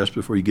 either just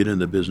before you get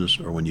into the business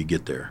or when you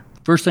get there?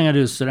 First thing I do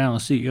is sit down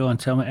with the CEO and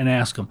tell them and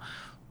ask them,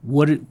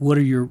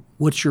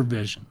 what's your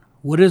vision?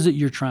 What is it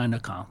you're trying to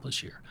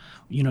accomplish here?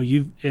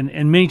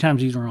 And many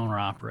times these are owner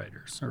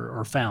operators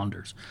or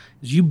founders.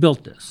 Is you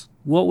built this.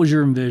 What was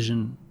your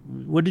envision?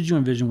 What did you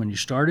envision when you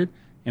started?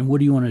 And what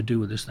do you want to do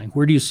with this thing?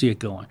 Where do you see it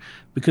going?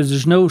 Because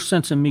there's no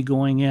sense in me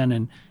going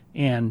in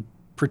and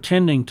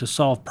pretending to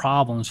solve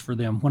problems for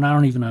them when I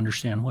don't even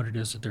understand what it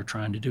is that they're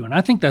trying to do. And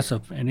I think that's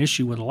an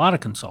issue with a lot of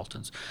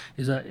consultants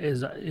is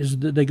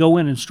that they go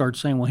in and start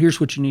saying, well, here's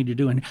what you need to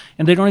do. And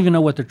they don't even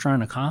know what they're trying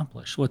to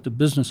accomplish, what the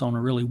business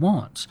owner really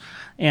wants.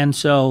 And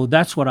so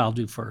that's what I'll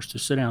do first,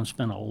 is sit down and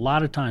spend a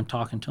lot of time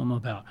talking to them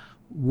about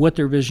what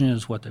their vision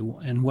is, what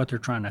they're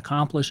trying to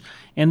accomplish.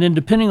 And then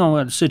depending on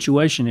what the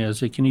situation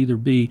is, it can either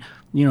be,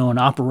 an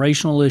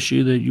operational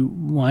issue that you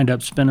wind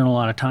up spending a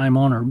lot of time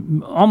on,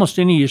 or almost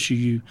any issue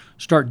you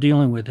start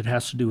dealing with, it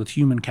has to do with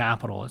human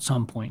capital at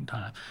some point in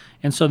time.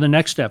 And so the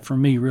next step for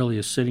me really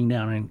is sitting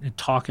down and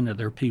talking to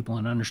their people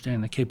and understanding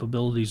the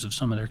capabilities of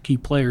some of their key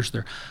players,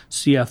 their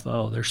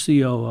CFO, their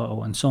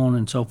COO, and so on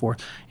and so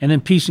forth. And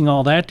then piecing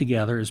all that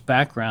together as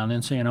background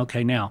and saying,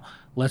 okay, now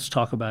let's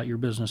talk about your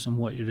business and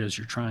what it is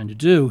you're trying to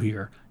do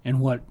here and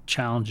what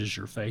challenges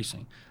you're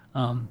facing.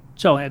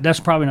 So that's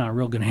probably not a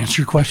real good answer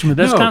to your question, but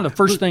that's kind of the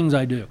first things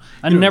I do.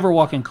 I never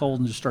walk in cold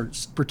and just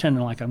start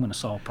pretending like I'm going to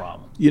solve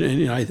problems.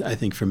 I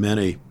think for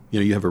many,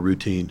 you have a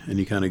routine, and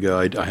you kind of go,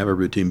 I have a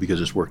routine because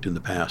it's worked in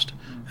the past,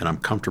 and I'm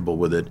comfortable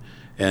with it.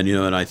 And,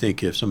 and I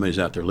think if somebody's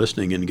out there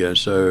listening and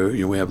goes, so,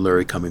 we have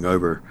Larry coming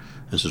over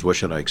and says, what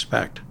should I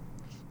expect?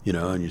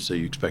 And you say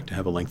you expect to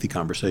have a lengthy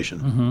conversation.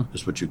 Mm-hmm.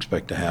 That's what you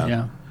expect to have.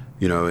 Yeah.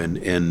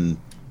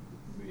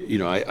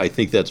 I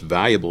think that's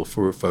valuable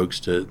for folks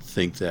to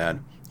think that,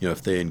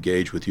 if they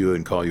engage with you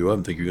and call you up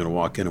and think you're going to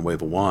walk in and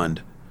wave a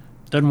wand.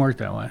 Doesn't work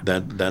that way.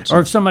 That's or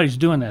if somebody's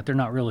doing that, they're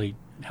not really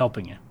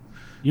helping you.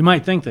 You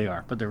might think they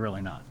are, but they're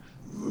really not.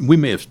 We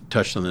may have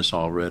touched on this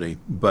already,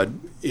 but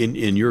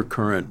in your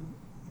current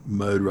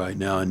mode right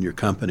now in your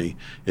company,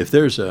 if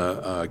there's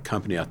a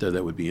company out there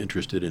that would be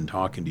interested in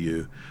talking to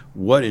you,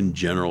 what in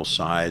general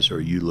size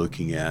are you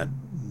looking at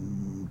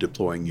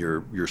deploying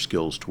your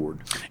skills toward?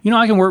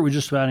 I can work with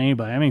just about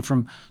anybody. I mean,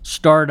 from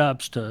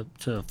startups to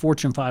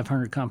Fortune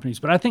 500 companies,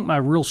 but I think my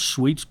real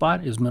sweet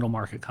spot is middle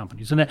market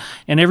companies. And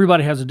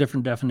everybody has a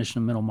different definition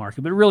of middle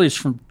market, but really it's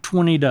from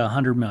 20 to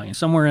 100 million,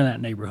 somewhere in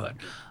that neighborhood.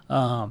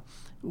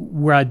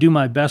 Where I do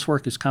my best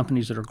work is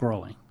companies that are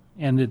growing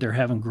and that they're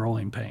having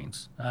growing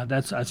pains.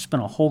 I've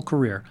spent a whole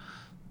career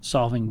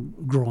solving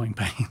growing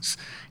pains.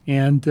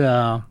 And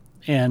to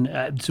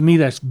me,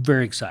 that's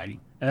very exciting.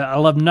 I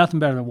love nothing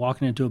better than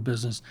walking into a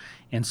business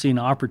and seeing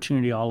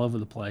opportunity all over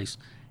the place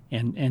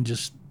and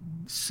just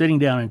sitting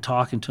down and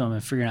talking to them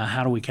and figuring out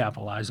how do we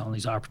capitalize on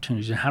these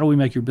opportunities and how do we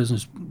make your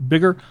business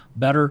bigger,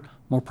 better,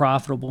 more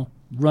profitable,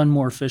 run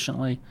more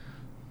efficiently.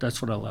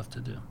 That's what I love to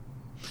do.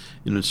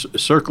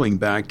 Circling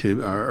back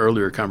to our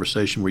earlier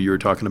conversation where you were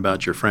talking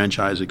about your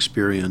franchise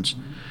experience,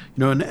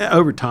 and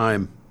over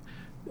time,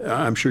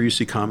 I'm sure you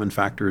see common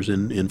factors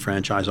in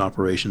franchise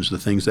operations, the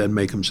things that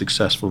make them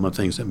successful and the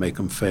things that make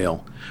them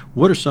fail.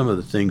 What are some of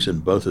the things in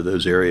both of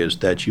those areas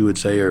that you would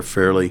say are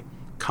fairly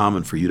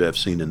common for you to have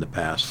seen in the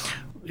past?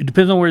 It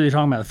depends on whether you're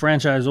talking about the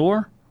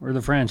franchisor or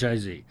the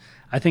franchisee.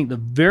 I think the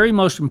very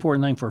most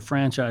important thing for a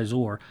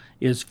franchisor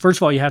is, first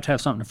of all, you have to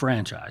have something to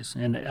franchise.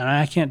 And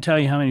I can't tell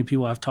you how many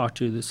people I've talked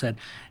to that said,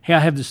 hey, I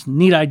have this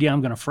neat idea, I'm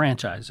going to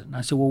franchise it. And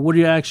I said, well, what are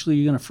you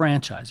actually going to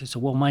franchise? They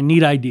said, well, my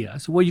neat idea. I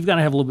said, well, you've got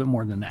to have a little bit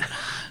more than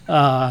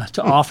that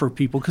to offer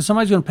people because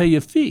somebody's going to pay you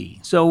a fee.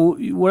 So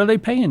what are they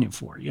paying you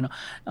for?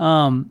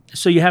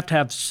 So you have to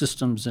have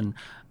systems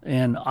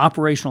and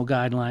operational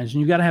guidelines, and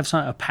you've got to have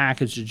a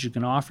package that you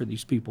can offer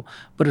these people.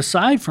 But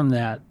aside from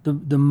that,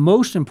 the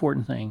most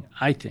important thing,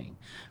 I think,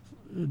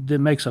 that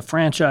makes a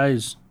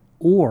franchise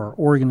or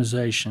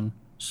organization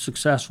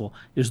successful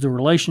is the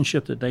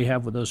relationship that they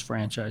have with those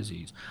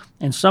franchisees.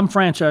 And some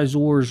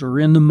franchisors are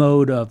in the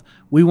mode of,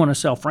 we want to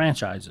sell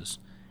franchises.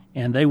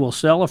 And they will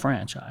sell a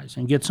franchise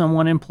and get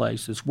someone in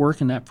place that's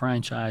working that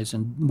franchise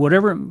and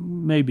whatever it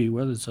may be,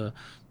 whether it's a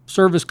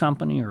service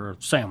company or a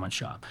sandwich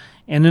shop.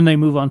 And then they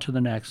move on to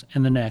the next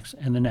and the next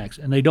and the next.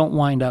 And they don't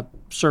wind up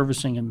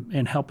servicing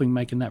and helping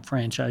making that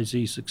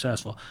franchisee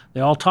successful.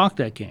 They all talk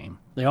that game.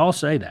 They all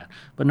say that,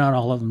 but not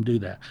all of them do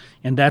that.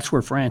 And that's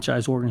where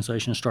franchise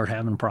organizations start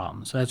having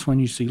problems. That's when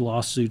you see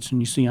lawsuits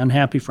and you see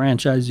unhappy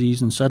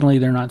franchisees and suddenly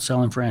they're not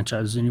selling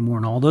franchises anymore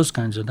and all those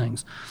kinds of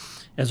things.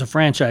 As a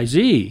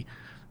franchisee,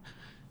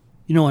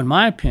 in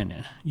my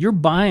opinion, you're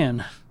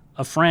buying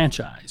a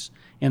franchise.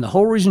 And the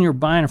whole reason you're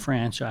buying a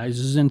franchise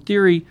is, in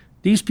theory,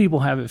 these people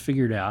have it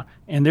figured out,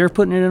 and they're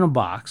putting it in a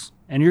box,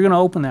 and you're going to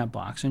open that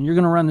box, and you're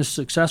going to run this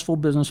successful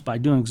business by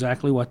doing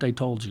exactly what they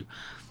told you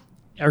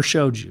or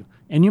showed you.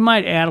 And you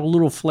might add a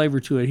little flavor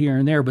to it here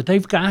and there, but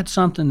they've got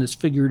something that's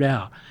figured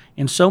out.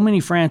 And so many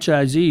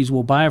franchisees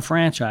will buy a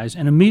franchise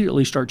and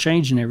immediately start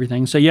changing everything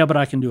and say, yeah, but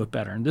I can do it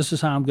better, and this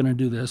is how I'm going to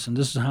do this, and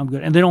this is how I'm going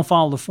to, and they don't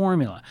follow the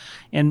formula.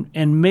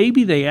 And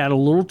maybe they add a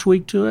little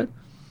tweak to it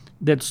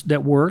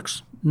that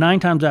works.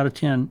 9 times out of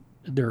 10,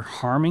 they're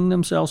harming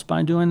themselves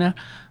by doing that.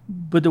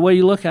 But the way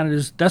you look at it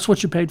is that's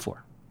what you paid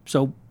for.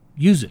 So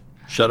use it.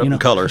 Shut up and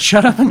color.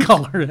 Shut up and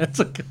color. That's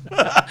a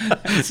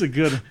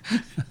good one.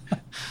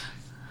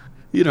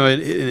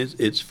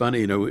 It's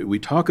funny, we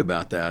talk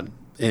about that.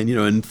 And,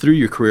 and through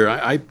your career,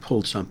 I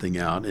pulled something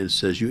out, and it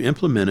says you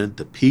implemented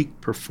the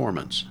peak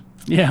performance.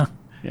 Yeah.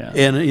 Yeah.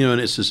 And,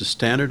 and it's just a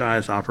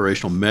standardized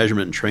operational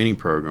measurement and training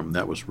program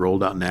that was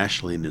rolled out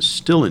nationally and is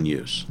still in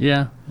use.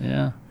 Yeah.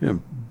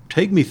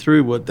 Take me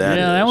through what that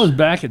is. Yeah, that was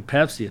back at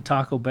Pepsi at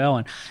Taco Bell,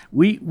 and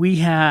we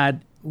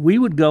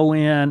would go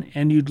in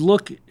and you'd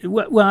look.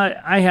 Well,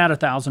 I had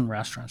 1,000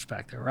 restaurants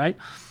back there, right?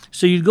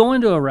 So you'd go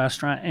into a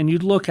restaurant and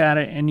you'd look at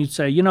it and you'd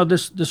say,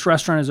 this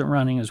restaurant isn't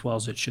running as well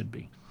as it should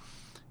be.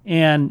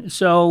 And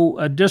so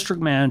a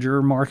district manager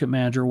or market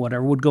manager or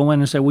whatever would go in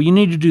and say, well, you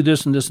need to do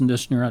this and this and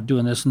this, and you're not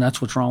doing this, and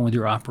that's what's wrong with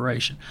your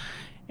operation.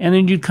 And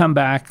then you'd come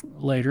back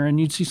later and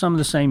you'd see some of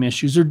the same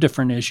issues or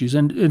different issues.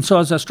 And so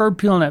as I started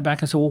peeling that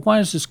back, I said, well, why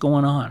is this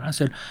going on? I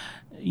said,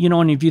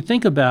 and if you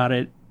think about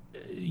it,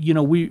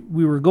 we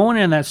were going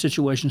in that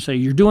situation, say,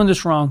 you're doing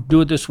this wrong,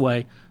 do it this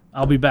way,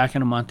 I'll be back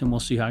in a month and we'll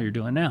see how you're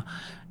doing now.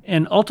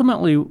 And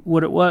ultimately,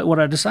 what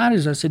I decided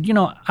is I said,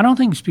 I don't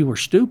think these people are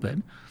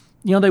stupid.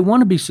 They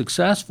want to be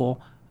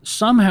successful.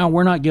 Somehow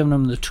we're not giving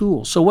them the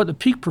tools. So what the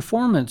peak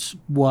performance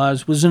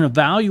was an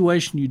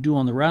evaluation you do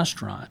on the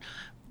restaurant.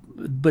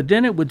 But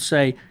then it would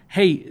say,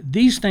 hey,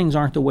 these things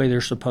aren't the way they're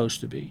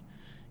supposed to be.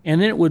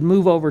 And then it would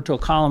move over to a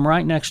column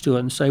right next to it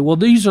and say, well,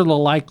 these are the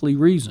likely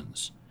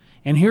reasons.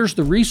 And here's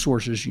the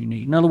resources you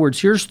need. In other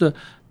words, here's the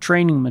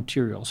training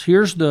materials.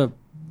 Here's the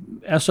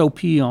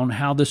SOP on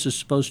how this is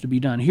supposed to be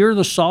done. Here are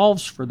the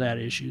solves for that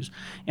issues.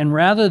 And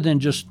rather than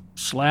just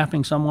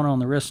slapping someone on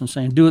the wrist and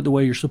saying, do it the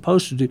way you're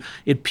supposed to do,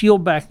 it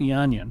peeled back the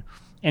onion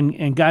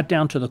and got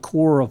down to the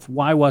core of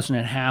why wasn't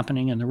it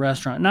happening in the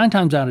restaurant. 9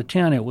 times out of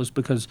 10, it was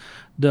because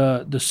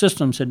the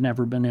systems had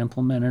never been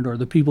implemented or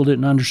the people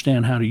didn't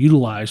understand how to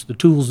utilize the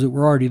tools that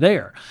were already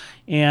there.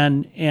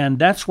 And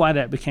that's why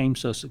that became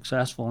so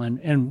successful.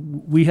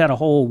 And we had a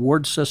whole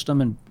award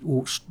system, and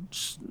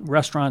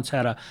restaurants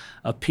had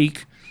a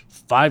peak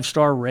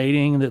 5-star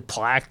rating, the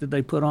plaque that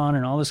they put on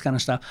and all this kind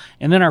of stuff.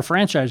 And then our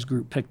franchise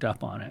group picked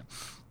up on it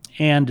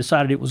and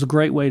decided it was a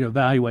great way to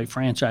evaluate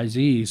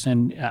franchisees.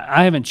 And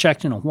I haven't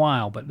checked in a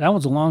while, but that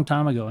was a long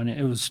time ago. And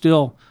it was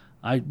still,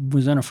 I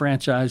was in a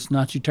franchise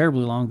not too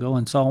terribly long ago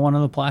and saw one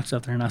of the plaques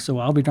up there. And I said,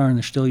 well, I'll be darned,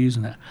 they're still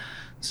using that.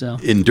 So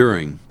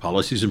enduring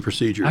policies and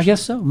procedures. I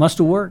guess so. Must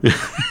have worked.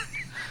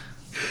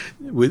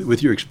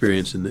 With your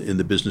experience in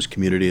the business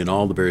community and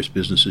all the various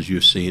businesses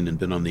you've seen and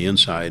been on the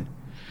inside,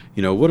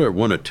 what are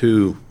one or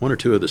two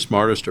of the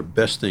smartest or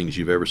best things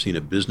you've ever seen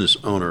a business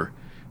owner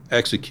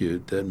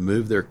execute that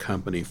moved their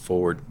company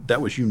forward that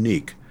was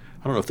unique?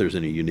 I don't know if there's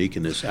any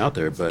uniqueness out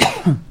there, but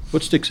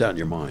what sticks out in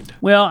your mind?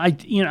 Well, I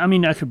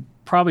could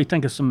probably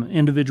think of some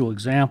individual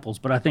examples,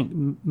 but I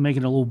think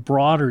making it a little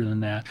broader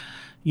than that,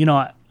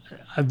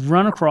 I've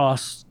run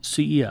across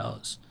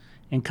CEOs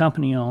and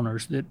company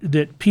owners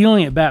that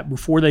peeling it back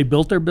before they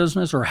built their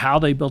business or how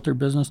they built their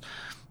business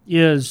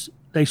is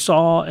they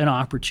saw an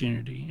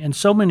opportunity. And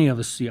so many of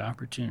us see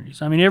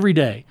opportunities. I mean, every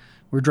day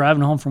we're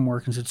driving home from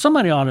work and said,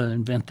 somebody ought to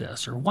invent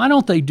this, or why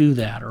don't they do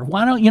that? Or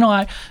why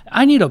don't,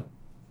 I need a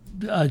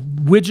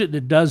widget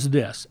that does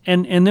this.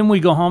 And then we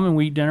go home and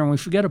we eat dinner and we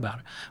forget about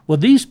it. Well,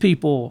 these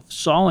people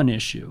saw an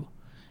issue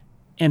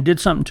and did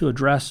something to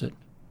address it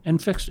and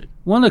fixed it.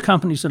 One of the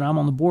companies that I'm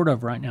on the board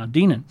of right now,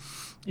 Denon,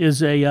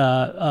 is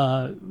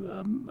a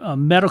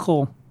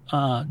medical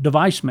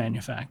device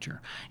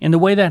manufacturer. And the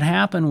way that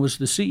happened was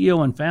the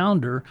CEO and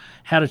founder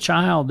had a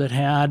child that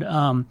had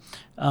a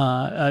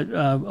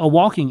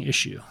walking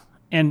issue.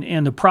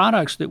 And the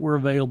products that were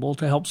available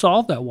to help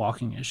solve that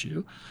walking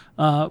issue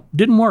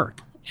didn't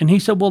work. And he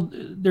said, well,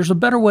 there's a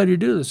better way to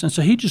do this. And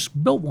so he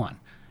just built one,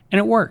 and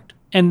it worked.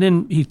 And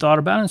then he thought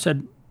about it and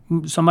said,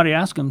 somebody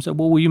asked him, said,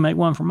 well, will you make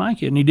one for my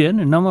kid? And he did,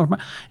 and no more for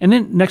my. And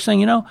then next thing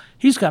you know,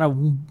 he's got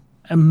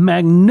a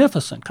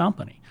magnificent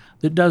company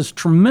that does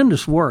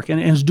tremendous work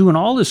and is doing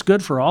all this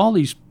good for all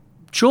these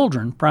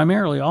children,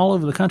 primarily all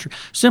over the country,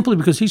 simply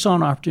because he saw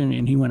an opportunity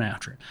and he went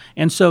after it.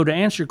 And so to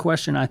answer your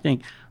question, I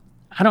think,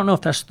 I don't know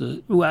if that's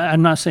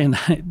I'm not saying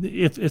that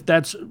if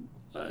that's,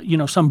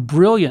 some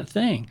brilliant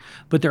thing,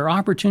 but there are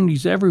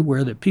opportunities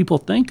everywhere that people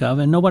think of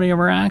and nobody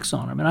ever acts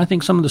on them. And I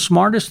think some of the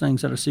smartest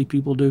things that I see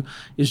people do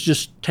is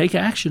just take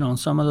action on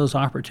some of those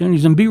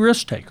opportunities and be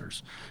risk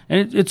takers.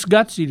 And it's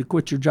gutsy to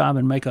quit your job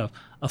and make a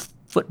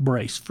foot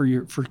brace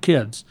for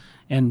kids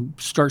and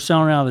start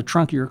selling out of the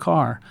trunk of your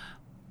car.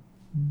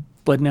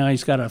 But now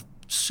he's got a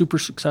super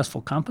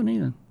successful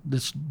company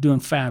that's doing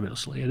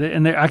fabulously.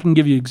 And I can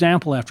give you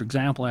example after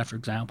example after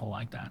example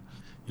like that.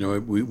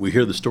 We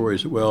hear the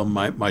stories, well,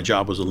 my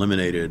job was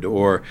eliminated,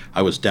 or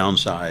I was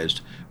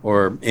downsized,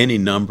 or any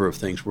number of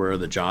things where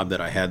the job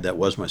that I had that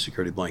was my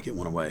security blanket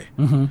went away.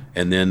 Mm-hmm.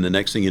 And then the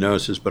next thing you know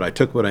is, but I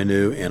took what I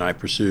knew and I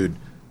pursued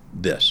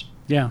this.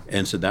 Yeah.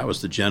 And so that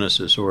was the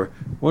genesis. Or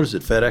what is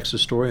it,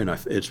 FedEx's story? And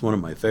it's one of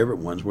my favorite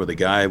ones where the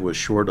guy was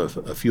short of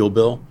a fuel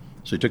bill.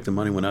 So he took the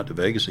money, went out to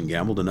Vegas and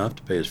gambled enough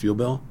to pay his fuel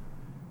bill.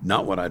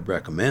 Not what I'd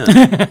recommend.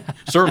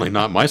 Certainly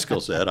not my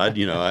skill set. I'd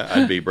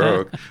be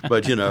broke.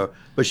 But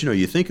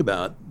you think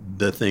about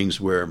the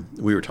things where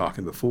we were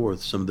talking before,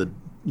 some of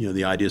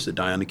the ideas that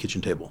die on the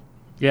kitchen table.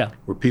 Yeah.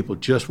 Where people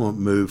just won't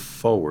move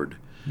forward.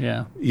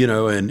 Yeah.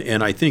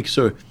 And I think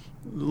so.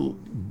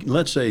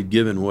 Let's say,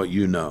 given what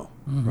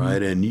mm-hmm.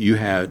 right, and you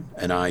had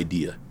an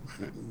idea,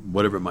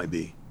 whatever it might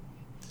be,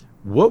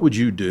 what would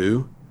you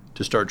do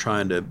to start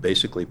trying to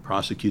basically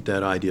prosecute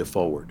that idea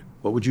forward?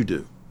 What would you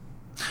do?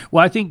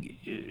 Well, I think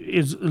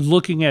is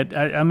looking at,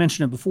 I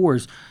mentioned it before,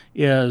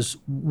 is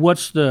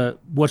what's the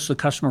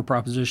customer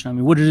proposition? I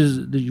mean, what it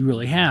is that you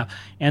really have,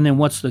 and then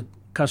what's the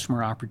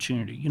customer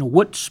opportunity?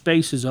 What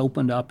space is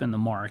opened up in the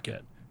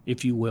market,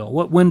 if you will?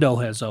 What window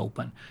has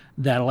opened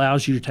that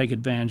allows you to take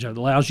advantage of it,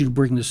 allows you to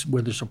bring this,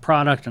 whether it's a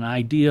product, an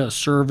idea, a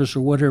service,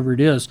 or whatever it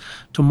is,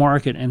 to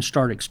market and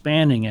start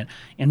expanding it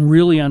and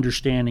really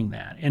understanding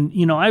that. And,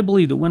 I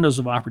believe the windows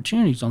of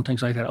opportunities on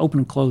things like that open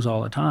and close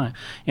all the time.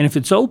 And if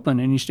it's open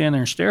and you stand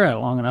there and stare at it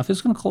long enough,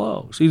 it's going to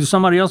close. Either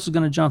somebody else is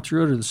going to jump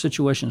through it or the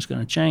situation is going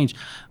to change.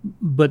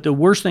 But the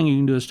worst thing you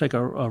can do is take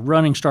a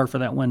running start for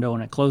that window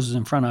and it closes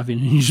in front of you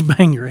and you just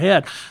bang your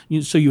head.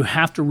 So you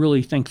have to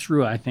really think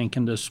through, I think,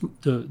 and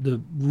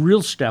the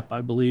real step,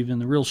 I believe,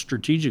 and the real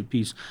strategic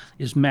piece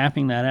is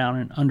mapping that out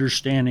and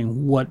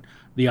understanding what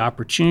the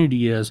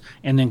opportunity is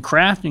and then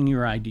crafting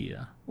your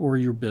idea or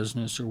your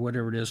business or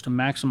whatever it is to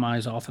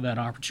maximize off of that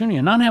opportunity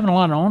and not having a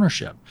lot of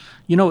ownership.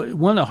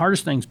 One of the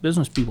hardest things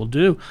business people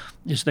do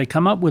is they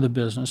come up with a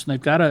business and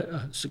they've got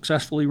a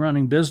successfully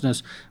running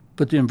business,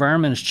 but the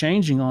environment is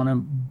changing on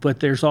them, but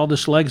there's all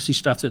this legacy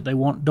stuff that they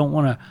don't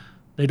want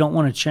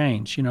to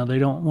change. They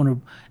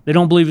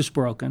don't believe it's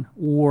broken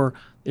or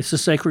it's a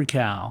sacred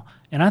cow.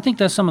 And I think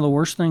that's some of the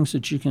worst things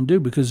that you can do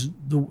because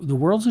the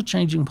world's a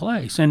changing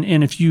place. And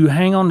if you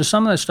hang on to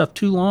some of that stuff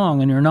too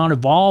long and you're not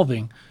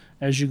evolving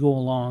as you go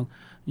along,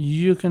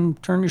 you can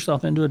turn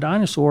yourself into a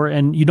dinosaur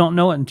and you don't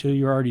know it until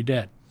you're already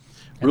dead.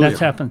 And really? That's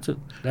happened to,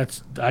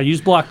 I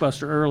used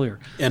Blockbuster earlier.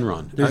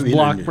 Enron. There's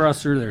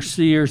Blockbuster, there's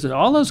Sears,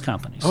 all those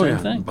companies, same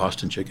thing.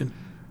 Boston Chicken.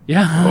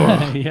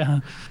 Yeah, yeah.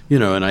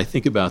 And I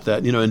think about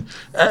that, and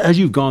as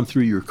you've gone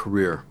through your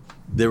career,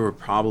 there were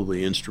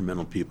probably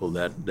instrumental people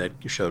that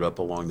showed up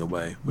along the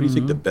way. What do you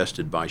think the best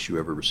advice you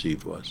ever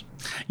received was?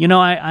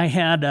 I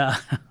had,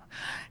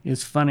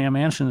 it's funny, I'm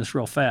answering this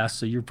real fast,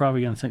 so you're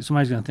probably going to think,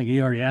 somebody's going to think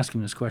you already asked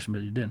him this question,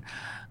 but you didn't.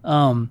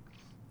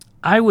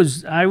 I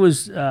was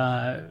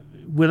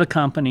with a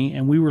company,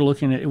 and we were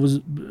looking at, it was a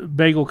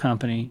bagel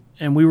company,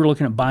 and we were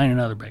looking at buying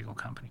another bagel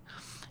company.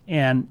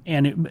 And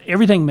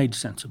everything made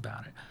sense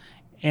about it.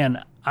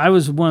 And I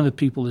was one of the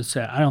people that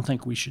said, I don't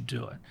think we should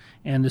do it.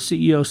 And the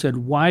CEO said,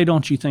 why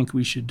don't you think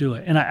we should do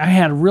it? And I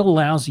had a real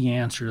lousy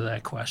answer to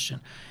that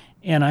question.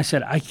 And I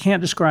said, I can't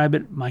describe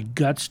it. My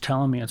gut's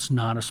telling me it's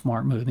not a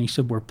smart move. And he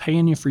said, we're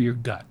paying you for your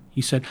gut.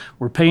 He said,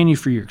 we're paying you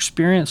for your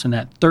experience and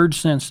that third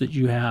sense that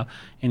you have.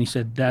 And he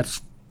said,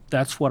 that's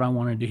what I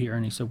wanted to hear.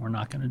 And he said, we're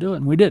not going to do it.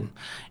 And we didn't.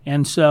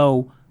 And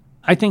so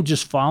I think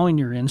just following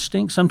your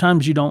instincts,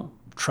 sometimes you don't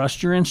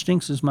trust your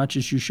instincts as much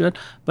as you should,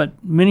 but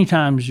many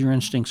times your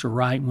instincts are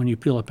right. When you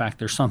peel it back,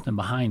 there's something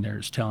behind there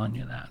that's telling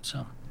you that.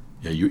 So.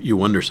 Yeah, you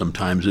wonder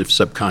sometimes if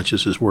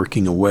subconscious is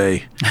working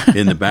away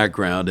in the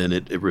background and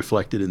it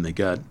reflected in the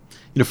gut.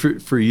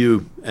 For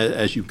you,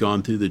 as you've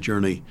gone through the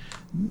journey,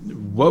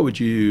 what would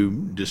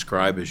you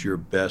describe as your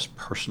best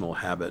personal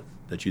habit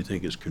that you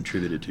think has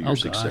contributed to your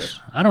success?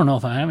 I don't know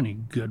if I have any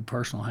good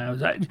personal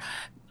habits.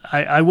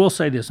 I will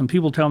say this, and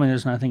people tell me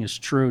this, and I think it's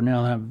true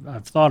now that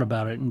I've thought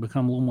about it and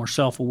become a little more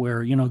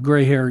self-aware.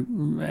 Gray hair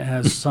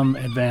has some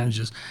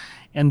advantages,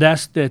 and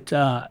that's that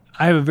I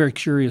have a very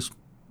curious.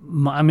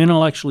 I'm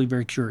intellectually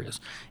very curious,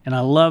 and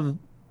I love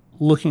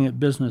looking at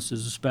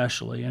businesses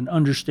especially and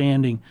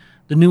understanding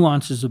the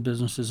nuances of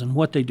businesses and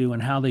what they do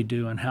and how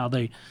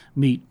they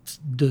meet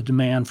the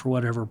demand for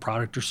whatever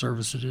product or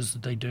service it is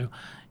that they do.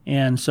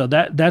 And so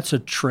that's a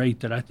trait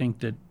that I think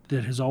that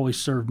has always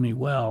served me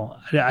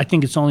well. I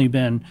think it's only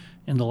been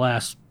in the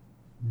last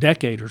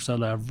decade or so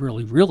that I've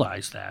really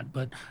realized that,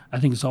 but I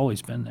think it's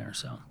always been there.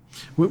 So.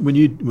 When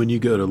you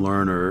go to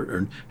learn,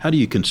 or how do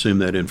you consume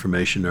that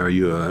information? Are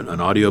you an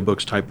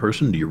audiobooks type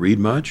person? Do you read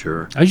much?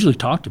 Or I usually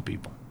talk to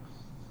people.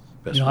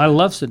 Best I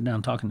love sitting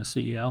down talking to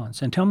CEO and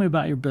saying, tell me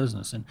about your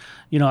business. And,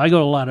 I go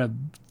to a lot of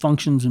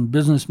functions and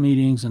business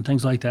meetings and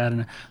things like that.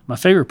 And my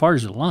favorite part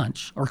is at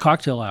lunch or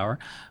cocktail hour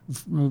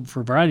for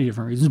a variety of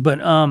different reasons.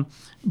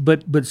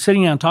 But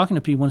sitting down talking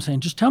to people and saying,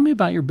 just tell me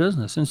about your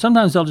business. And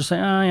sometimes they'll just say,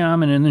 yeah,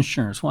 I'm in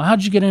insurance. Well, how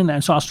did you get into that?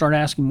 And so I'll start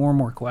asking more and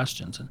more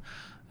questions. And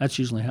that's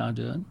usually how I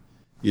do it.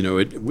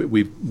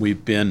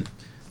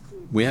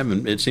 We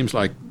haven't, it seems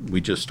like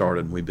we just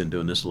started and we've been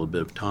doing this a little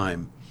bit of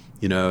time,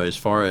 as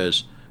far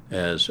as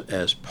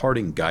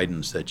parting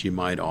guidance that you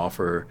might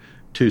offer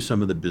to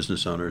some of the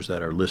business owners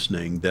that are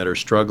listening, that are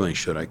struggling.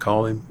 Should I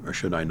call him or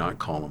should I not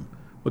call him?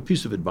 What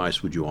piece of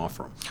advice would you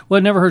offer them? Well,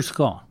 it never hurts to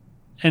call,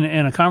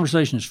 and a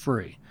conversation is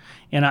free.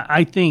 And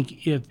I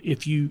think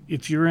if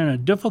you're in a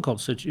difficult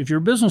situation, if you're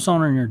a business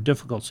owner and you're in a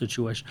difficult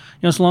situation,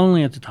 it's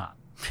lonely at the top.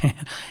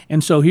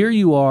 And so here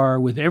you are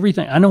with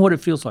everything. I know what it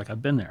feels like.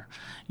 I've been there.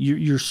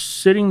 You're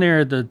sitting there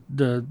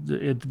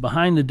at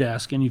behind the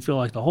desk, and you feel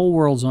like the whole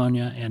world's on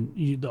you,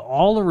 and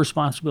all the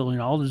responsibility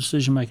and all the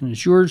decision making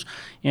is yours.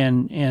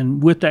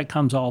 And with that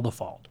comes all the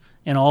fault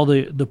and all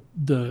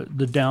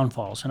the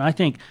downfalls. And I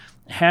think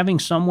having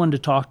someone to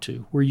talk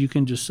to, where you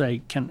can just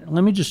say,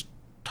 let me just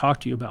talk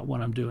to you about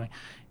what I'm doing,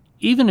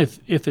 even if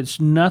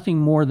it's nothing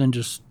more than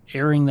just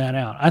airing that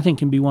out, I think,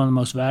 can be one of the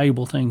most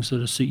valuable things that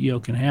a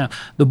CEO can have.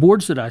 The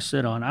boards that I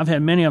sit on, I've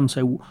had many of them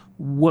say,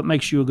 what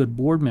makes you a good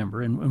board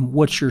member and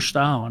what's your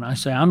style? And I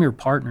say, I'm your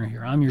partner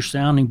here. I'm your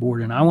sounding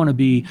board, and I want to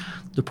be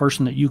the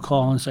person that you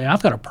call and say,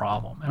 I've got a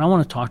problem, and I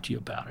want to talk to you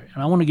about it,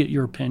 and I want to get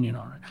your opinion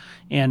on it.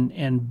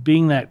 And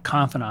being that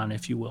confidant,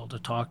 if you will, to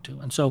talk to.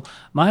 And so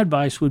my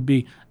advice would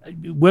be,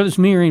 whether it's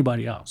me or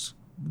anybody else,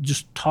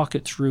 just talk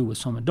it through with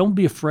someone. Don't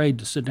be afraid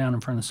to sit down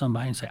in front of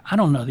somebody and say, I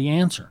don't know the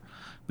answer.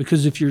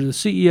 Because if you're the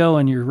CEO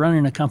and you're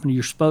running a company,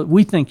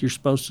 we think you're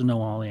supposed to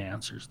know all the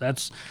answers.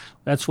 That's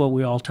what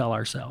we all tell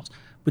ourselves.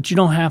 But you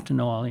don't have to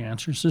know all the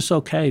answers. It's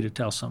okay to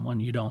tell someone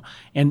you don't,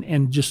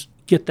 and just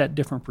get that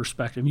different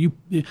perspective.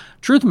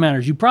 Truth of the matter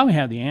is, you probably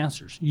have the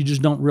answers. You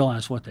just don't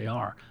realize what they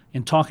are.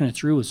 And talking it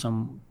through with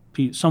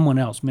someone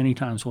else many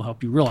times will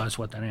help you realize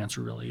what that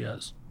answer really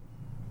is.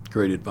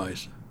 Great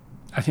advice.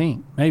 I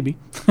think, maybe.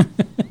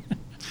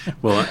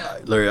 Well,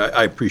 Larry,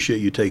 I appreciate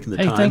you taking the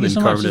time and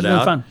so carving it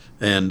out. Fun.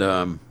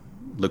 And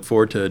look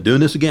forward to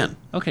doing this again.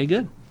 Okay,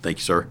 good. Thank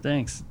you, sir.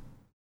 Thanks.